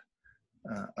drop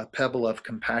a pebble of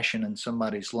compassion in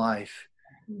somebody's life,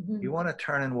 you want to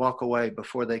turn and walk away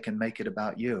before they can make it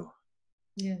about you.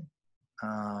 Yeah.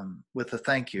 With a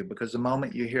thank you, because the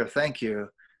moment you hear thank you,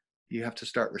 you have to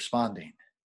start responding.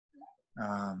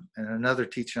 And another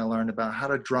teaching I learned about how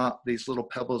to drop these little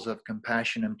pebbles of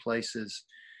compassion in places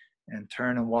and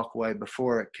turn and walk away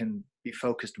before it can be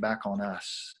focused back on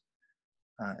us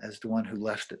as the one who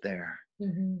left it there.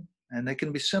 Mm-hmm. And they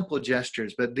can be simple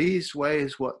gestures, but these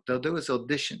ways, what they'll do is they'll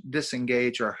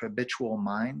disengage our habitual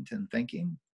mind and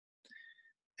thinking.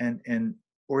 and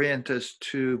orient us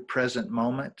to present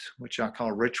moment, which I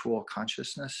call ritual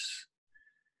consciousness.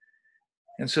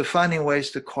 And so finding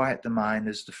ways to quiet the mind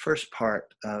is the first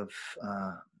part of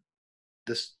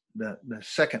this. The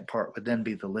second part would then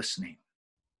be the listening.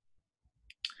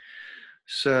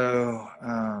 So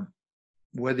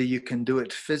whether you can do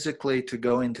it physically to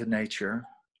go into nature,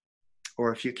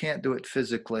 or if you can't do it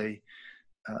physically,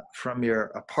 from your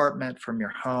apartment, from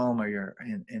your home, or you're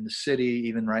in the city,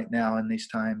 even right now in these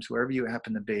times, wherever you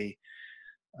happen to be,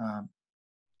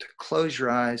 to close your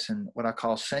eyes and what I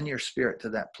call send your spirit to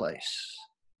that place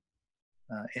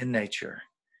in nature.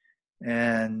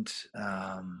 And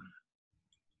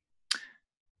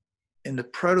in the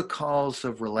protocols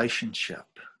of relationship,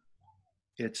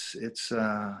 it's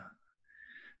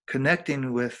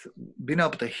connecting with, being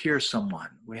able to hear someone.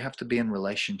 We have to be in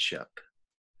relationship.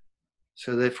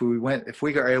 So that if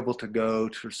we are able to go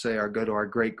to our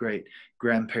great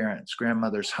grandparents,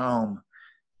 grandmother's home,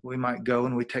 we might go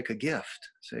and we take a gift.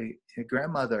 Say, hey,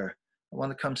 grandmother, I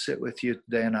want to come sit with you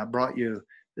today, and I brought you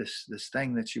this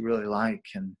thing that you really like,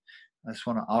 and I just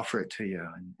want to offer it to you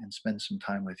and spend some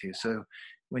time with you. So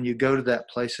when you go to that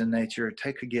place in nature,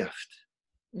 take a gift.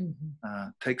 Mm-hmm.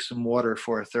 Take some water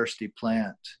for a thirsty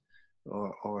plant,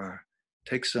 or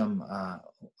take some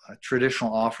a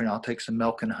traditional offering. I'll take some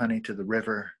milk and honey to the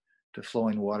river, to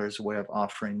flowing water, as a way of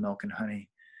offering milk and honey.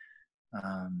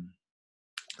 A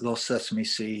little sesame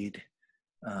seed,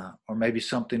 or maybe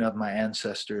something of my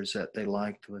ancestors that they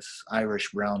liked was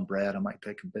Irish brown bread. I might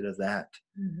take a bit of that,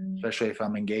 mm-hmm. especially if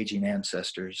I'm engaging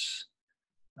ancestors.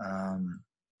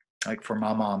 Like for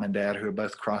my mom and dad, who are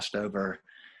both crossed over,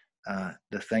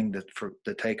 the thing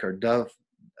to take are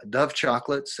Dove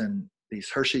chocolates and these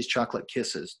Hershey's chocolate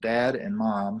kisses, dad and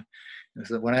mom.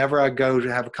 So whenever I go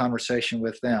to have a conversation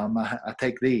with them, I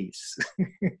take these.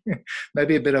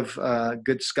 Maybe a bit of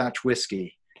good Scotch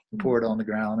whiskey, pour it on the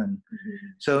ground. And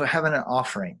so having an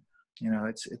offering,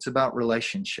 it's about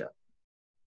relationship.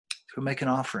 So make an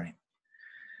offering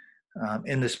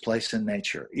in this place in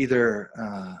nature, either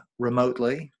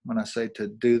remotely, when I say to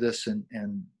do this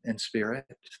in spirit,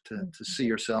 to see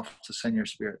yourself, to send your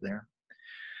spirit there,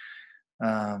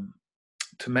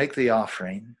 to make the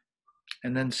offering,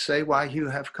 and then say why you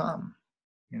have come.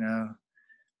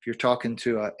 If you're talking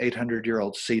to a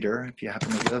 800-year-old cedar, if you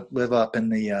happen to live up in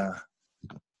the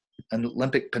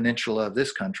Olympic Peninsula of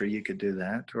this country, you could do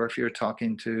that. Or if you're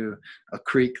talking to a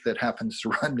creek that happens to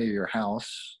run near your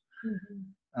house,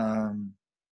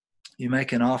 you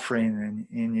make an offering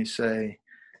and you say,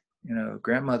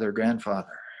 grandmother,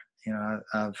 grandfather,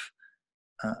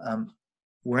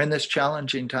 we're in this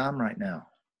challenging time right now.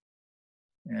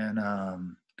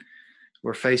 And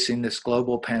we're facing this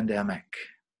global pandemic,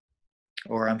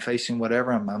 or I'm facing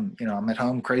whatever. I'm at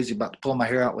home crazy about to pull my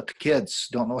hair out with the kids.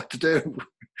 Don't know what to do.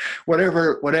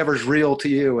 Whatever's real to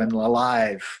you and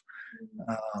alive.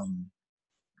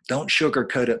 Don't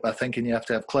sugarcoat it by thinking you have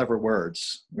to have clever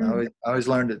words. I always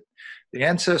learned that the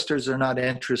ancestors are not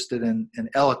interested in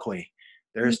eloquy.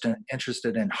 They're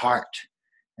interested in heart.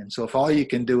 And so if all you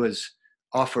can do is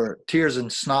offer tears and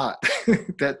snot,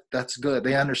 that's good.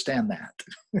 They understand that.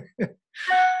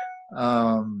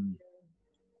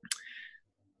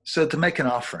 So to make an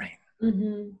offering,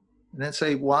 and then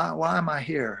say, why am I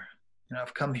here?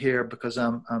 I've come here because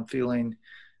I'm feeling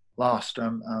lost.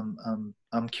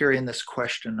 I'm carrying this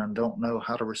question. I don't know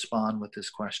how to respond with this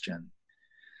question.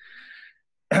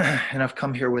 And I've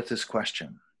come here with this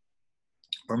question.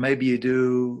 Or maybe you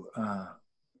do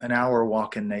an hour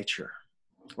walk in nature,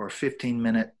 or a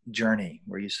 15-minute journey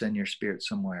where you send your spirit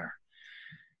somewhere.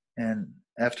 And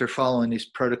after following these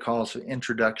protocols of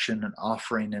introduction and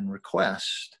offering and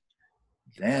request,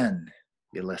 then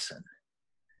you listen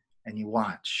and you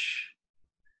watch.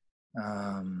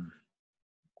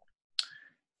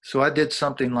 So I did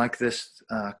something like this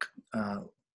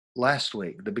last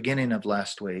week, the beginning of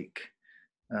last week,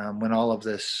 when all of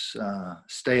this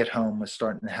stay at home was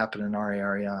starting to happen in our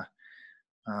area.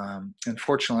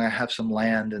 Unfortunately, I have some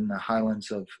land in the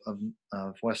highlands of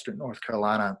Western North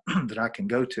Carolina that I can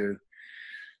go to.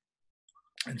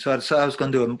 And so I decided I was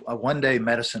going to do a one-day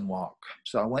medicine walk.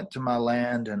 So I went to my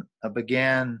land and I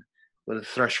began with a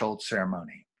threshold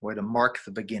ceremony, a way to mark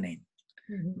the beginning.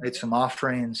 Made some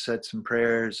offerings, said some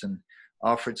prayers, and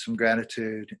offered some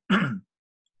gratitude,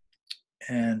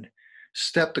 and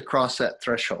stepped across that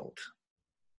threshold.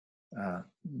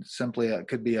 Simply, it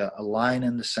could be a line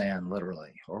in the sand,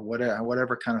 literally, or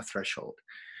whatever kind of threshold.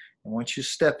 And once you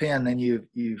step in, then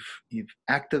you've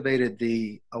activated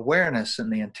the awareness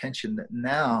and the intention that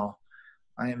now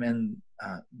I am in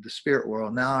the spirit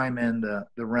world. Now I'm in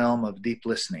the realm of deep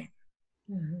listening.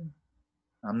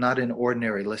 I'm not in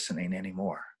ordinary listening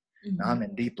anymore. Now Mm-hmm. I'm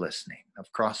in deep listening.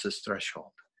 I've crossed this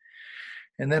threshold.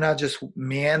 And then I just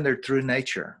meandered through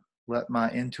nature, let my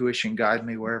intuition guide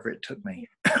me wherever it took me.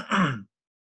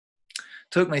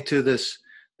 Took me to this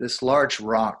large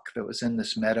rock that was in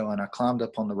this meadow, and I climbed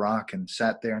up on the rock and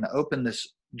sat there and I opened this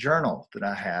journal that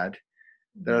I had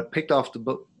that I picked off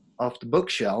the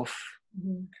bookshelf.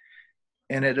 Mm-hmm.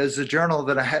 And it is a journal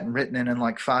that I hadn't written in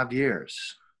like 5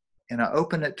 years. And I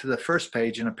opened it to the first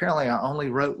page, and apparently I only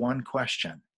wrote one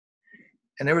question.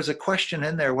 And there was a question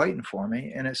in there waiting for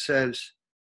me, and it says,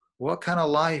 what kind of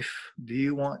life do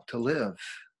you want to live?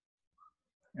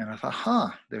 And I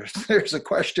thought, there's a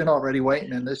question already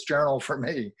waiting in this journal for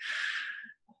me.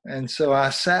 And so I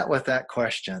sat with that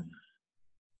question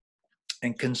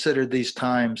and considered these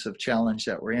times of challenge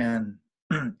that we're in.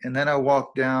 And then I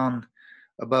walked down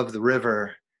above the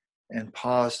river and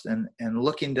paused, and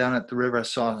looking down at the river, I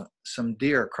saw some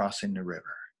deer crossing the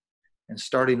river and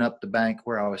starting up the bank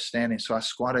where I was standing. So I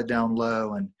squatted down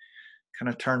low and kind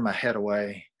of turned my head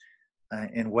away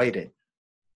and waited.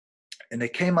 And they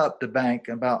came up the bank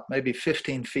about maybe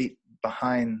 15 feet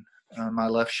behind my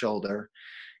left shoulder.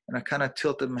 And I kind of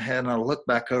tilted my head and I looked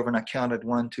back over and I counted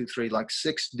 1, 2, 3, like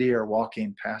 6 deer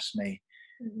walking past me.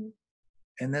 Mm-hmm.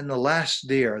 And then the last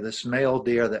deer, this male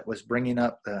deer that was bringing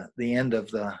up the end of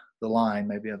the line,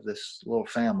 maybe of this little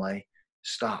family,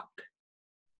 stopped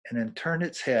and then turned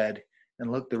its head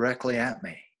and looked directly at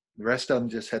me. The rest of them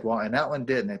just had walked, and that one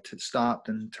didn't. It stopped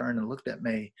and turned and looked at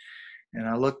me. And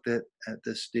I looked at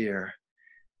this deer,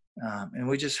 and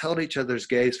we just held each other's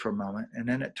gaze for a moment, and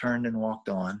then it turned and walked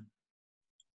on.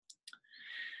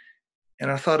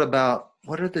 And I thought about,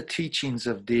 what are the teachings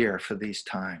of deer for these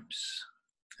times?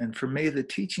 And for me, the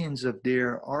teachings of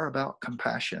deer are about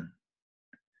compassion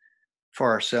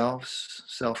for ourselves,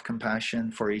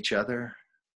 self-compassion for each other.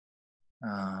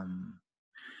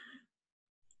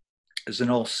 There's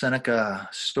an old Seneca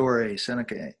story,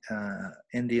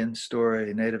 Indian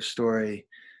story, native story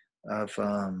of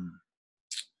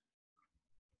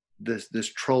this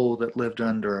troll that lived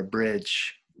under a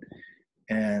bridge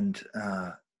and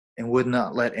would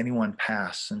not let anyone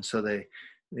pass. And so the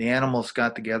animals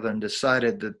got together and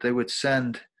decided that they would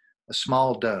send a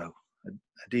small doe, a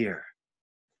deer,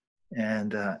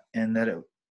 and that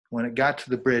when it got to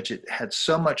the bridge, it had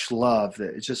so much love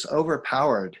that it just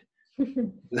overpowered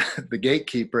the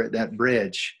gatekeeper at that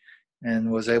bridge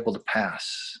and was able to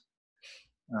pass.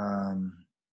 And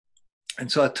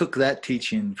so I took that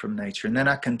teaching from nature, and then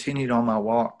I continued on my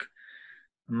walk,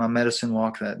 my medicine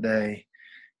walk that day.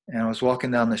 And I was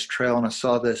walking down this trail, and I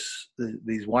saw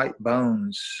these white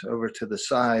bones over to the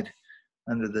side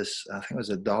under this, I think it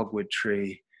was a dogwood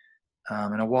tree.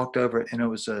 And I walked over it, and it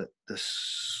was a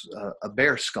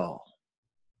bear skull.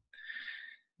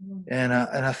 And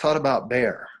I thought about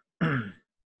bear.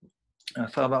 I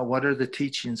thought about, what are the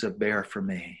teachings of bear for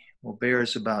me? Well, bear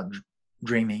is about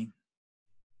dreaming,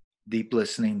 deep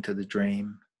listening to the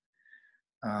dream,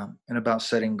 and about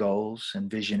setting goals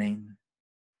and visioning.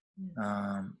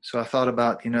 So I thought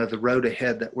about, the road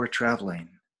ahead that we're traveling,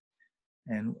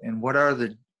 and what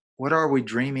are we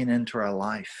dreaming into our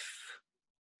life,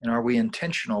 and are we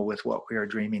intentional with what we are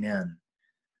dreaming in?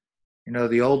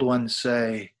 The old ones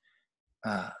say,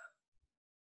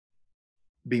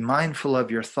 be mindful of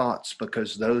your thoughts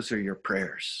because those are your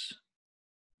prayers.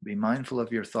 Be mindful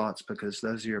of your thoughts because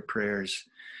those are your prayers.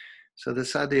 So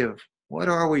this idea of, what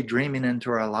are we dreaming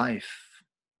into our life,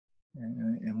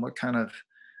 and what kind of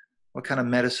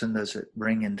medicine does it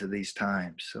bring into these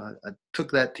times? So I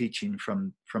took that teaching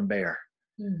from Bear.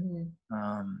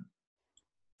 Mm-hmm.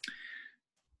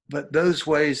 But those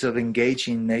ways of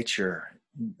engaging nature,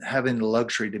 having the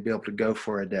luxury to be able to go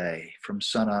for a day from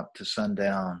sun up to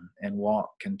sundown and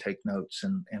walk and take notes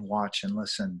and watch and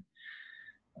listen.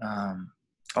 I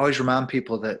always remind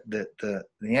people that the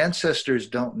ancestors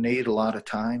don't need a lot of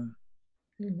time.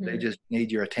 Mm-hmm. They just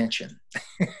need your attention.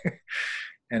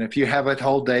 And if you have a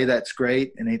whole day, that's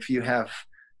great. And if you have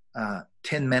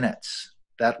 10 minutes,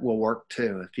 that will work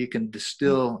too. If you can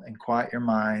distill and quiet your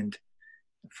mind,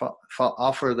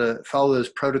 follow those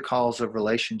protocols of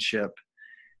relationship,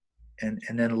 and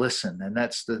then listen. And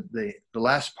that's the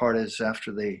last part is,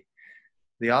 after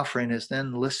the offering, is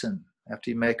then listen. After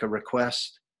you make a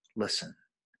request, listen,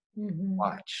 mm-hmm.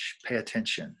 Watch, pay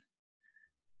attention.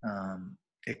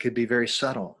 It could be very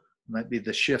subtle. It might be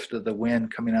the shift of the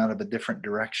wind coming out of a different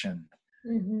direction,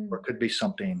 mm-hmm. Or it could be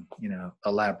something,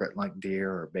 elaborate like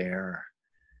deer or bear,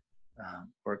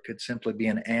 or it could simply be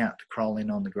an ant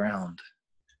crawling on the ground.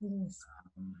 Yes.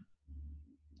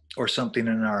 Or something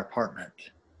in our apartment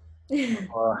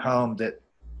or our home,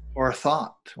 or a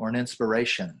thought or an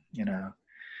inspiration,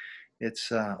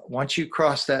 It's once you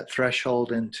cross that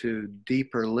threshold into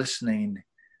deeper listening,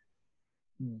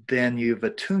 then you've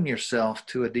attuned yourself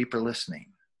to a deeper listening.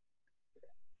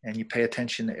 And you pay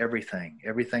attention to everything.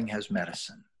 Everything has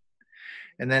medicine.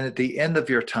 And then at the end of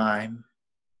your time,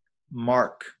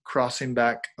 mark crossing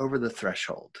back over the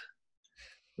threshold.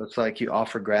 Looks like you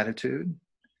offer gratitude.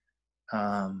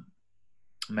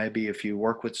 Maybe if you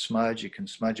work with smudge, you can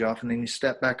smudge off, and then you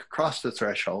step back across the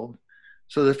threshold.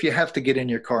 So that if you have to get in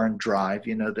your car and drive,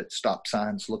 you know that stop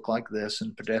signs look like this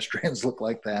and pedestrians look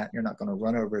like that. You're not going to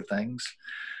run over things.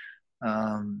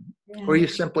 Or you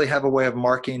simply have a way of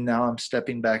marking, now I'm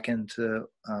stepping back into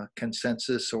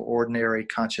consensus or ordinary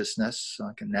consciousness, so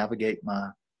I can navigate my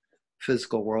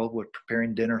physical world with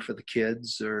preparing dinner for the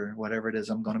kids or whatever it is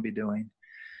I'm going to be doing.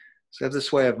 So I have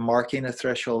this way of marking a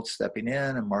threshold, stepping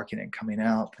in, and marking it coming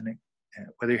out. And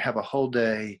whether you have a whole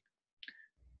day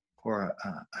or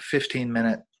a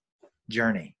 15-minute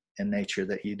journey in nature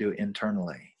that you do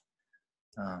internally,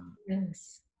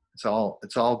 Yes. it's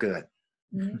all good.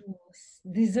 Yes.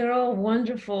 These are all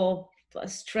wonderful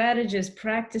strategies,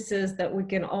 practices that we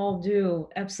can all do.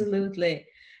 Absolutely.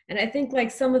 And I think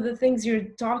like some of the things you're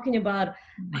talking about,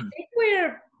 I think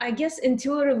we're, I guess,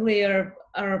 intuitively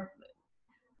are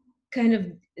kind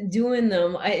of doing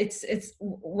them. It's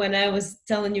when I was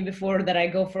telling you before that I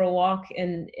go for a walk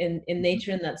in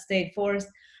nature in that state forest,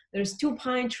 there's 2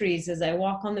 pine trees as I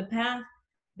walk on the path.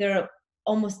 They're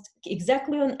almost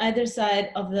exactly on either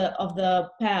side of the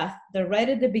path. They're right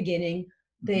at the beginning.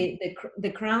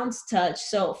 The crowns touch.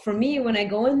 So for me, when I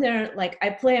go in there, like I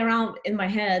play around in my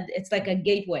head, it's like a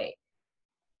gateway.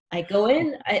 I go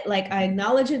in, I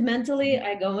acknowledge it mentally.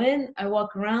 I go in, I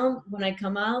walk around. When I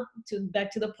come out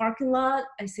back to the parking lot,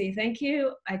 I say thank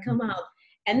you. I come out,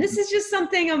 and this is just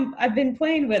something I've been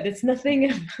playing with. It's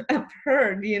nothing I've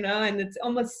heard, and it's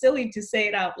almost silly to say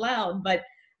it out loud. But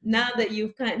now that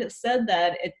you've kind of said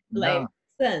that, it makes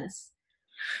sense.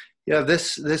 Yeah,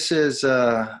 this is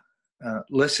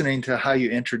listening to how you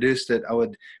introduced it.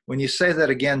 When you say that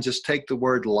again, just take the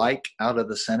word "like" out of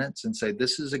the sentence and say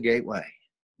this is a gateway.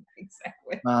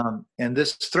 Exactly. And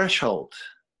this threshold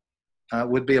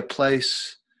would be a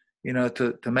place,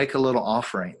 to make a little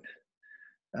offering.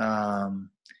 The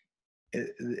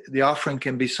offering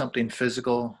can be something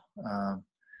physical.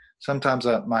 Sometimes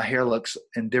my hair looks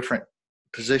in different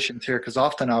positions here, because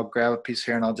often I'll grab a piece of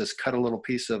hair and I'll just cut a little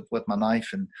piece with my knife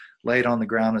and lay it on the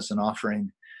ground as an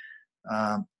offering.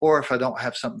 Or if I don't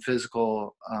have something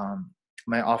physical, I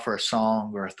may offer a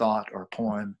song or a thought or a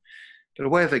poem, but a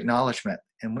way of acknowledgement.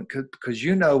 And because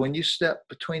when you step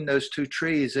between those 2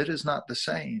 trees, it is not the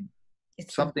same.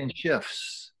 Something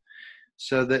shifts.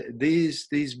 So that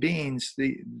these beings,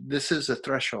 this is a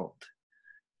threshold.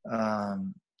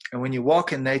 And when you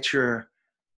walk in nature,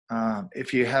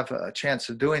 if you have a chance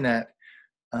of doing that,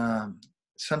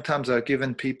 sometimes I've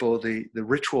given people the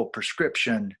ritual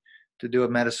prescription to do a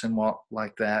medicine walk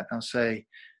like that. I'll say,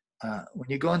 when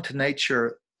you go into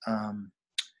nature,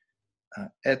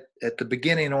 at the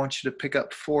beginning, I want you to pick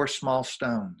up 4 small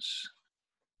stones.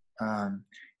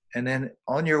 And then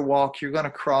on your walk, you're going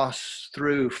to cross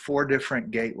through 4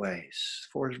 different gateways,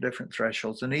 4 different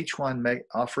thresholds. And each one may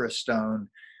offer a stone,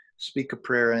 speak a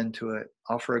prayer into it,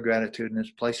 offer a gratitude, and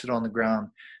just place it on the ground.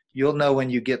 You'll know when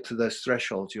you get to those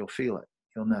thresholds, you'll feel it.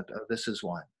 You'll know, oh, this is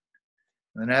one.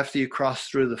 And then after you cross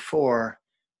through the 4,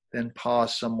 then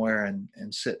pause somewhere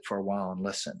and sit for a while and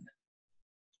listen.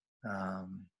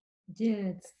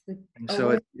 It's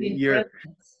you're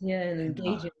and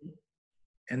engaging.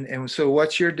 And so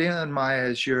what you're doing, Maya,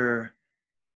 is you're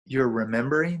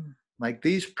remembering. Like,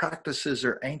 these practices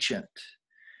are ancient.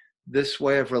 This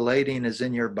way of relating is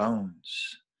in your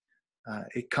bones.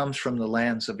 It comes from the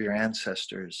lands of your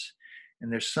ancestors,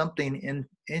 and there's something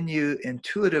in you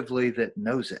intuitively that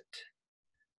knows it.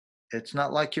 It's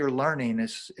not like you're learning;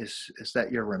 it's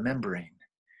that you're remembering.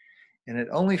 And it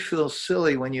only feels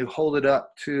silly when you hold it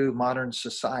up to modern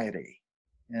society,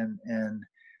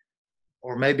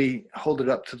 or maybe hold it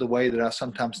up to the way that I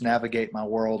sometimes navigate my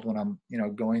world when I'm,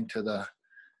 going to the,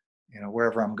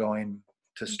 wherever I'm going,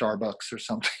 to Starbucks or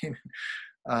something.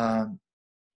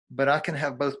 But I can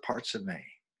have both parts of me.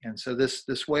 And so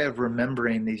this way of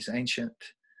remembering these ancient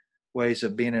ways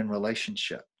of being in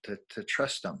relationship, to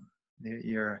trust them.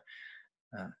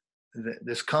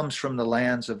 This comes from the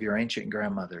lands of your ancient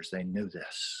grandmothers. They knew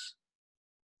this.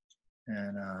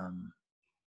 And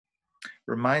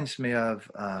reminds me of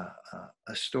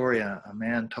a story a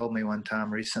man told me one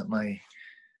time recently.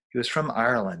 He was from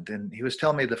Ireland, and he was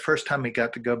telling me the first time he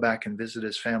got to go back and visit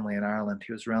his family in Ireland,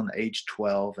 he was around the age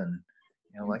 12, and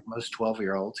like most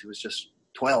 12-year-olds, he was just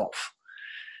 12.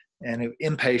 and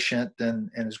impatient,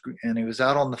 and he was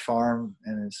out on the farm,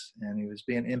 and he was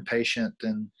being impatient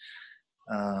and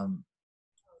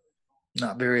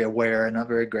not very aware, not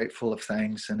very grateful of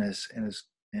things, and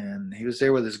he was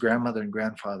there with his grandmother and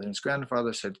grandfather, and his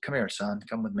grandfather said, "Come here, son,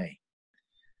 come with me."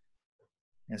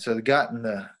 And so they got in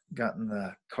the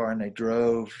car, and they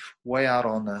drove way out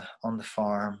on the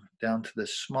farm down to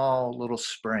this small little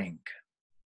spring.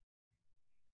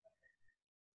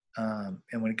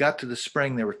 And when he got to the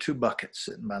spring, there were 2 buckets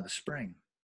sitting by the spring,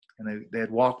 and they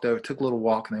had walked over, took a little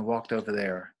walk, and they walked over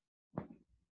there.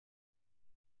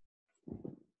 I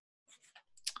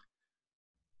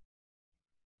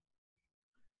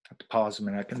have to pause a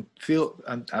minute.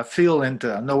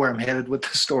 I know where I'm headed with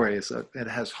the story. So it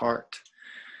has heart.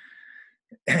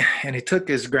 And he took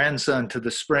his grandson to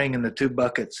the spring and the 2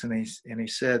 buckets, and he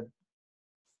said,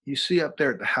 "You see up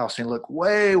there at the house," and he looked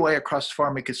way, way across the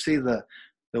farm. He could see the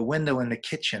window in the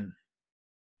kitchen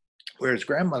where his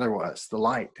grandmother was, the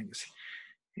light.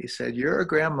 He said, "Your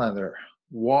grandmother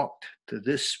walked to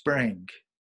this spring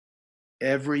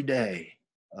every day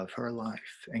of her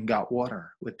life and got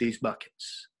water with these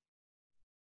buckets."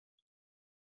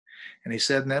 And he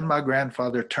said, "And then my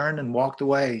grandfather turned and walked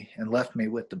away and left me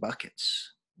with the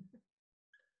buckets.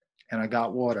 And I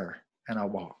got water and I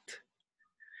walked."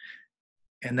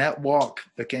 And that walk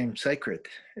became sacred.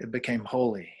 It became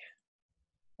holy.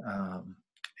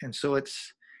 And so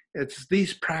it's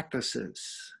these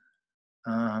practices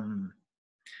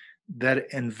that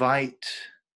invite,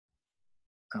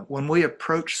 when we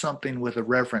approach something with a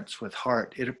reverence, with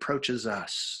heart, it approaches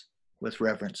us with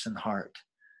reverence and heart.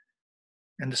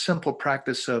 And the simple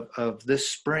practice of this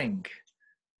spring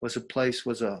was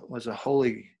a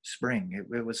holy spring.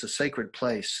 It was a sacred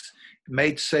place,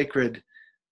 made sacred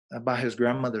by his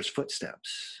grandmother's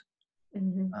footsteps.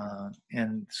 Mm-hmm.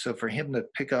 And so for him to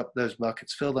pick up those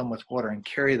buckets, fill them with water, and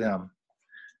carry them,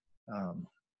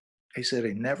 he said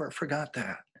he never forgot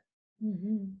that.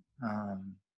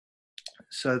 Mm-hmm.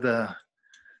 So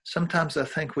sometimes I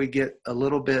think we get a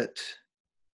little bit,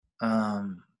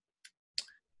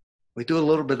 we do a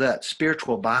little bit of that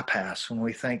spiritual bypass when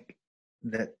we think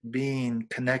that being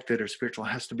connected or spiritual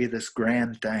has to be this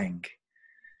grand thing.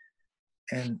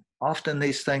 And often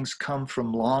these things come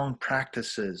from long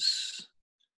practices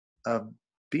of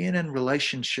being in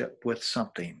relationship with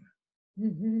something.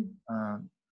 Mm-hmm.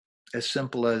 As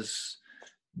simple as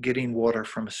getting water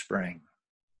from a spring.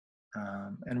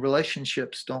 And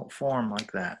relationships don't form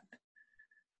like that.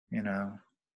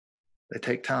 They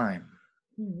take time.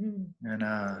 Mm-hmm.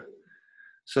 And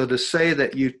so to say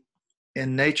that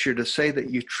in nature, to say that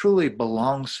you truly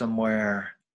belong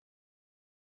somewhere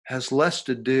has less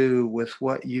to do with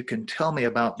what you can tell me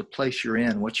about the place you're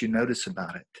in, what you notice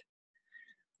about it.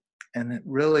 And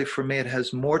really, for me, it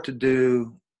has more to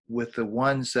do with the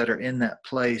ones that are in that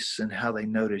place and how they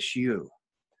notice you.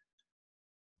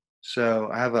 So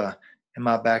I have in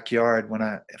my backyard,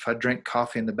 if I drink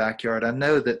coffee in the backyard, I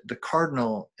know that the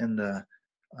cardinal and the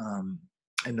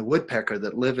woodpecker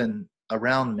that live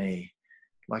around me,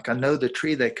 like I know the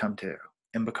tree they come to.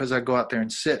 And because I go out there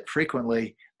and sit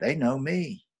frequently, they know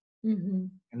me. Mm-hmm.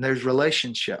 And there's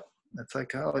relationship. It's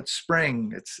like, oh, it's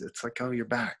spring. It's like, oh, you're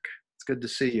back. It's good to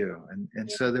see you.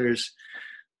 And so there's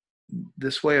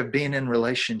this way of being in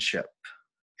relationship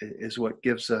is what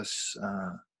gives us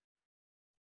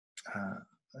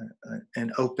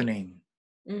an opening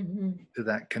Mm-hmm. to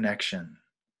that connection.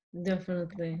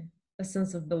 Definitely. A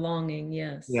sense of belonging,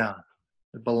 yes. Yeah.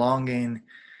 The belonging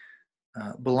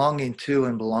to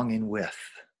and belonging with.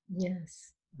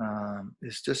 Yes.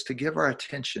 Is just to give our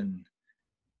attention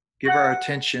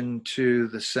to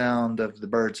the sound of the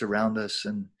birds around us.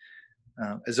 And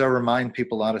as I remind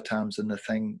people a lot of times in the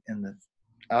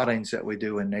outings that we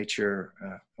do in nature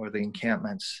or the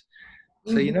encampments,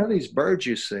 so these birds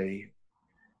you see,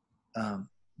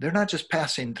 they're not just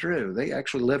passing through. They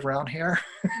actually live around here.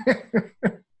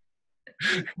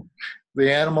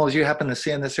 The animals you happen to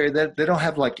see in this area, they don't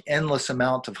have like endless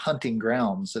amount of hunting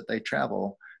grounds that they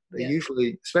travel. They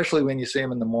usually, especially when you see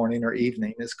them in the morning or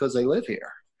evening, it's because they live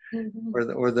here. Mm-hmm.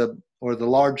 Or the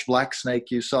large black snake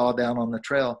you saw down on the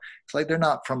trail. It's like they're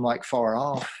not from like far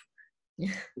off.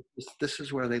 Yeah. This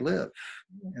is where they live.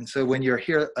 And so when you're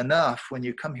here enough, when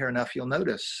you come here enough, you'll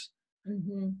notice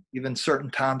even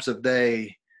certain times of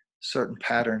day, certain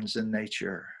patterns in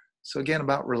nature. So again,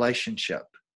 about relationship.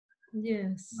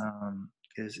 Yes.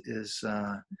 Is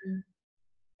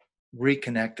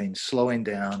reconnecting, slowing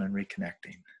down and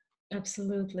reconnecting.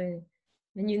 Absolutely.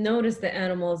 And you notice the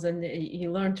animals and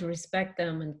you learn to respect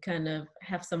them and kind of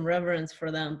have some reverence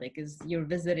for them because you're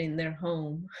visiting their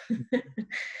home.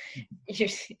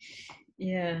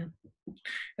 Yeah.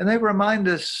 And they remind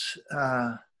us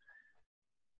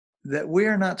that we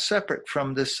are not separate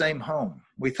from this same home.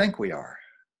 We think we are.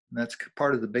 And that's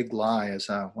part of the big lie, as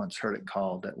I once heard it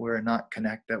called, that we're not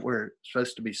connected, that we're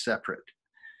supposed to be separate.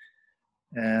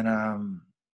 And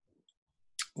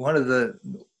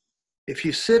if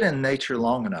you sit in nature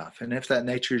long enough, and if that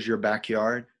nature is your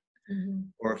backyard,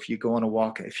 or if you go on a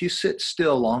walk, if you sit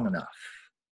still long enough,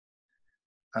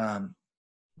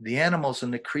 the animals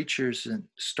and the creatures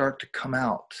start to come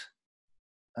out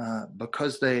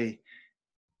because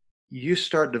you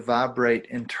start to vibrate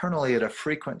internally at a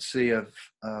frequency of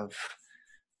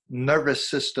nervous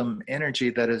system energy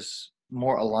that is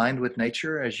more aligned with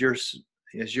nature. As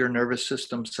your nervous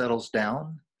system settles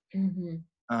down,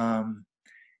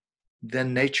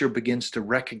 then nature begins to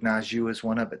recognize you as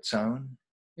one of its own.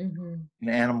 And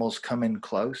animals come in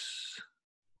close.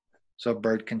 So a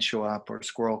bird can show up, or a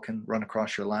squirrel can run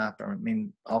across your lap, or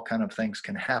all kind of things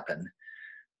can happen.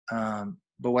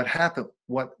 But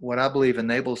what I believe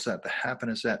enables that to happen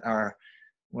is that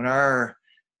when our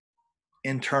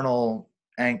internal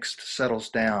angst settles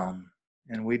down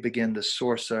and we begin to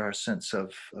source our sense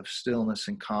of stillness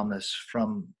and calmness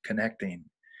from connecting,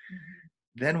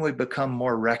 then we become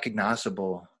more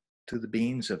recognizable to the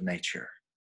beings of nature.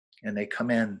 And they come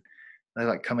in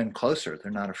closer.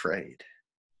 They're not afraid.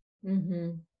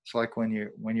 It's like when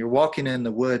you're walking in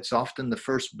the woods, often the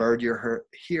first bird you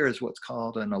hear is what's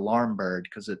called an alarm bird,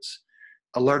 because it's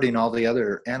alerting all the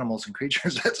other animals and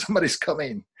creatures that somebody's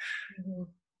coming.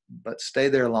 But stay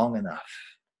there long enough,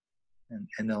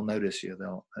 and they'll notice you.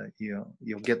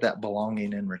 You'll get that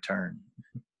belonging in return.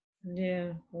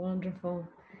 Yeah, wonderful.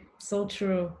 So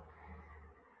true.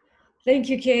 Thank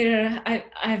you, Kedar.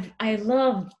 I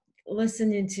love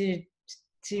listening to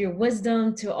your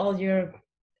wisdom, to all your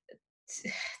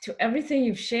to everything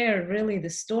you've shared. Really, the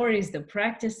stories, the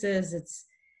practices.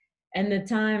 And the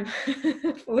time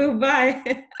flew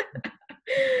by.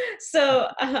 So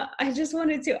I just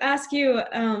wanted to ask you,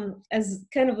 as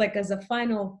kind of like as a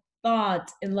final thought,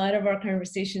 in light of our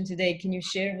conversation today, can you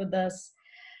share with us,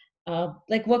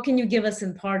 like, what can you give us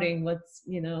in parting? What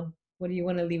do you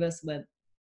want to leave us with?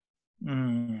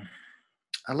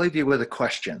 I'll leave you with a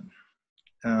question.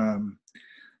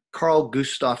 Carl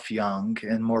Gustav Jung,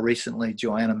 and more recently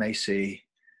Joanna Macy,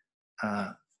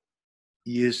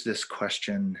 used this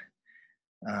question,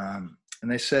 and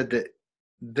they said that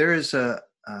there is a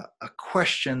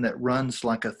question that runs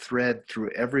like a thread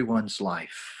through everyone's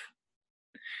life.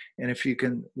 And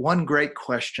one great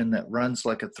question that runs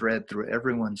like a thread through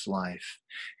everyone's life,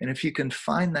 and if you can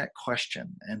find that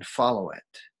question and follow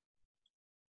it,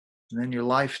 then your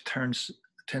life tends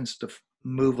to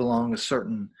move along a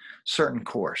certain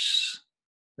course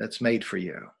that's made for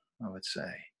you, I would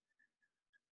say.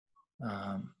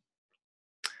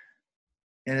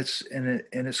 And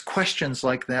it's questions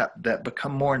like that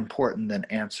become more important than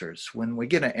answers. When we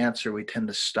get an answer, we tend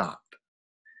to stop.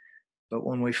 But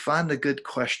when we find a good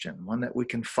question, one that we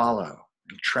can follow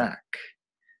and track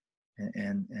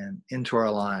and into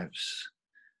our lives,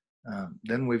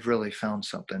 then we've really found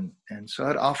something. And so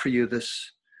I'd offer you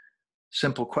this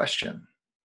simple question.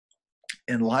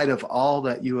 In light of all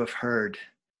that you have heard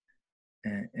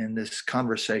in this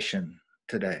conversation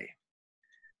today,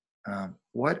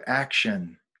 what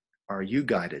action are you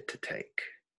guided to take?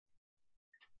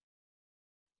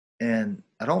 And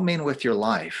I don't mean with your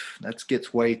life. That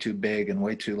gets way too big and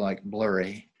way too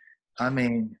blurry. I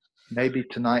mean, maybe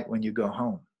tonight when you go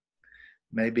home,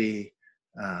 maybe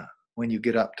when you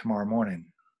get up tomorrow morning,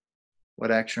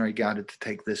 what action are you guided to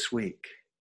take this week?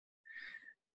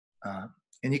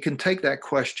 And you can take that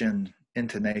question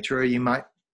into nature, or you might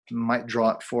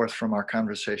draw it forth from our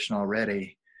conversation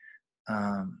already.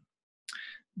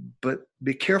 But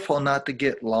be careful not to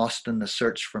get lost in the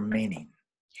search for meaning,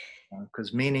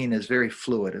 because meaning is very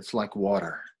fluid. It's like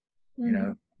water.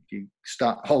 If you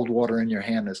hold water in your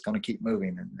hand, it's going to keep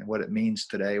moving. And what it means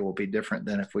today will be different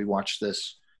than if we watch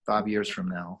this 5 years from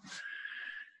now.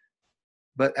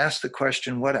 But ask the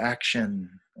question, what action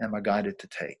am I guided to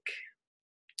take?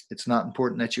 It's not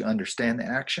important that you understand the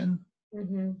action.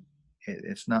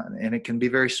 It's not, and it can be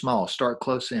very small. Start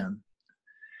close in.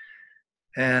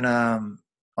 And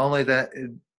only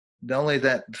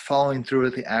that following through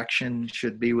with the action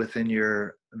should be within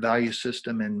your value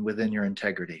system and within your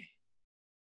integrity.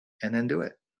 And then do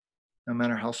it, no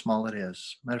matter how small it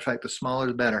is. Matter of fact, the smaller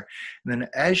the better. And then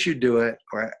as you do it,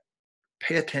 or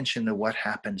pay attention to what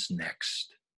happens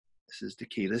next. This is the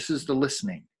key. This is the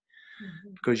listening,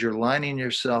 because you're lining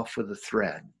yourself with a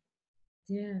thread.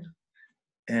 Yeah.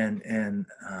 And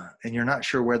you're not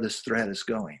sure where this thread is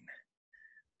going.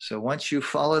 So once you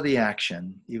follow the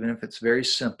action, even if it's very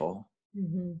simple,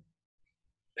 Mm-hmm.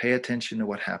 pay attention to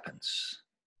what happens.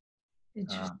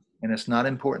 Interesting. And it's not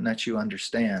important that you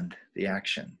understand the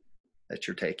action that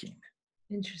you're taking.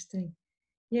 Interesting.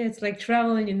 Yeah, it's like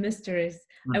traveling in mysteries.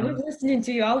 I was Mm-hmm. listening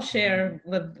to you. I'll share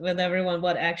with everyone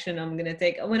what action I'm gonna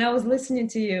take. When I was listening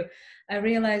to you, I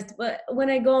realized, but when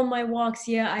I go on my walks,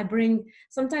 yeah, I bring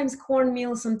sometimes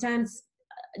cornmeal, sometimes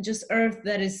just earth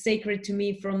that is sacred to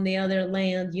me from the other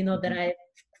land, you know, that I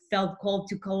felt called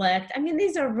to collect. I mean,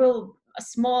 these are real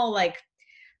small, like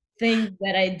things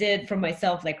that I did for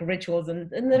myself, like rituals, and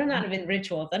they're not even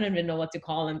rituals. I don't even know what to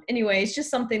call them. Anyway, it's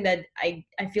just something that I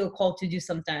feel called to do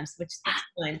sometimes, which that's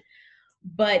fine.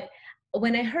 But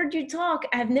when I heard you talk,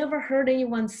 I've never heard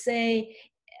anyone say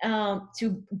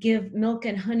to give milk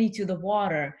and honey to the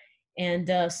water.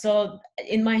 And so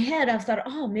in my head, I thought,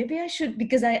 oh, maybe I should,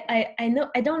 because I know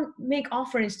I don't make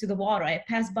offerings to the water. I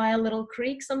pass by a little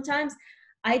creek sometimes.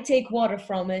 I take water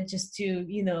from it just to,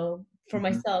 you know, for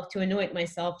Mm-hmm. myself, to anoint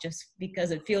myself, just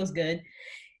because it feels good.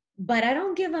 But I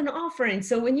don't give an offering.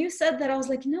 So when you said that, I was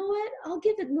like, you know what? I'll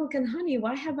give it milk and honey.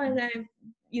 Why haven't I,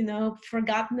 you know,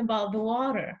 forgotten about the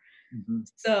water? Mm-hmm.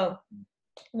 So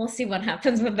we'll see what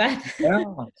happens with that. Yeah,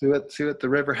 see what the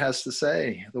river has to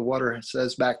say. The water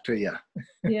says back to you.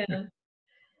 Yeah.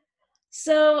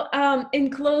 So in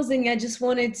closing, I just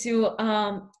wanted to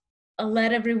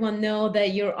let everyone know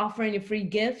that you're offering a free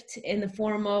gift in the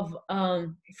form of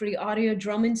free audio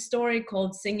drumming story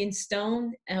called Singing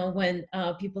Stone when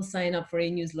people sign up for a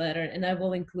newsletter. And I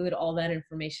will include all that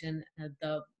information at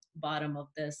the bottom of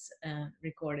this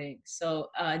recording. So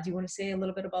do you want to say a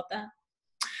little bit about that?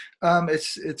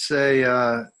 It's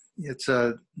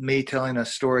a me telling a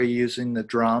story using the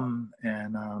drum,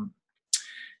 and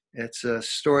it's a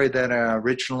story that I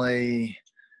originally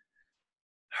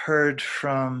heard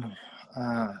from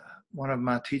one of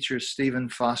my teachers, Stephen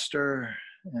Foster,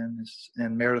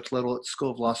 and Meredith Little at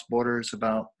School of Lost Borders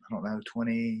about, I don't know,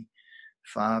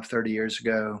 25, 30 years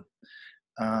ago.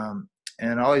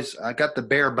 And I got the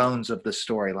bare bones of the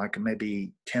story, like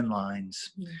maybe 10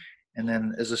 lines. Mm. And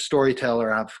then as a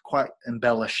storyteller, I've quite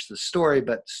embellished the story,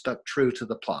 but stuck true to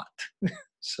the plot.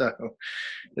 So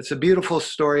it's a beautiful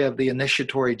story of the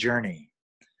initiatory journey,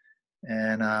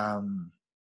 and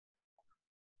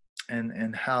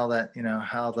how that, you know,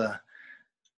 how the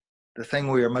thing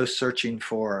we are most searching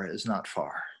for is not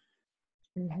far,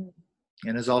 mm-hmm.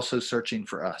 and is also searching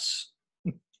for us.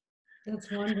 That's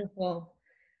wonderful.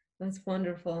 That's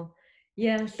wonderful.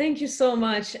 Yeah, thank you so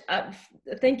much.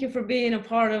 Thank you for being a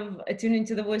part of Attuning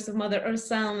to the Voice of Mother Earth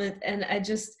Summit. And I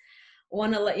just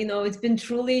want to let you know, it's been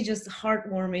truly just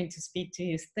heartwarming to speak to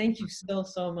you. Thank you so,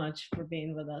 so much for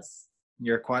being with us.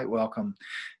 You're quite welcome.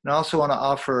 And I also want to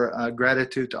offer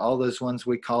gratitude to all those ones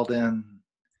we called in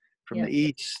from the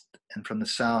east and from the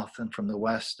south and from the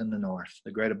west and the north,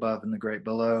 the great above and the great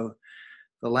below,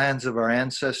 the lands of our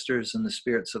ancestors and the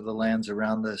spirits of the lands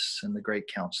around us, and the great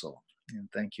council. And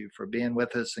thank you for being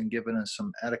with us and giving us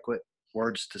some adequate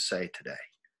words to say today.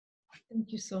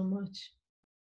 Thank you so much.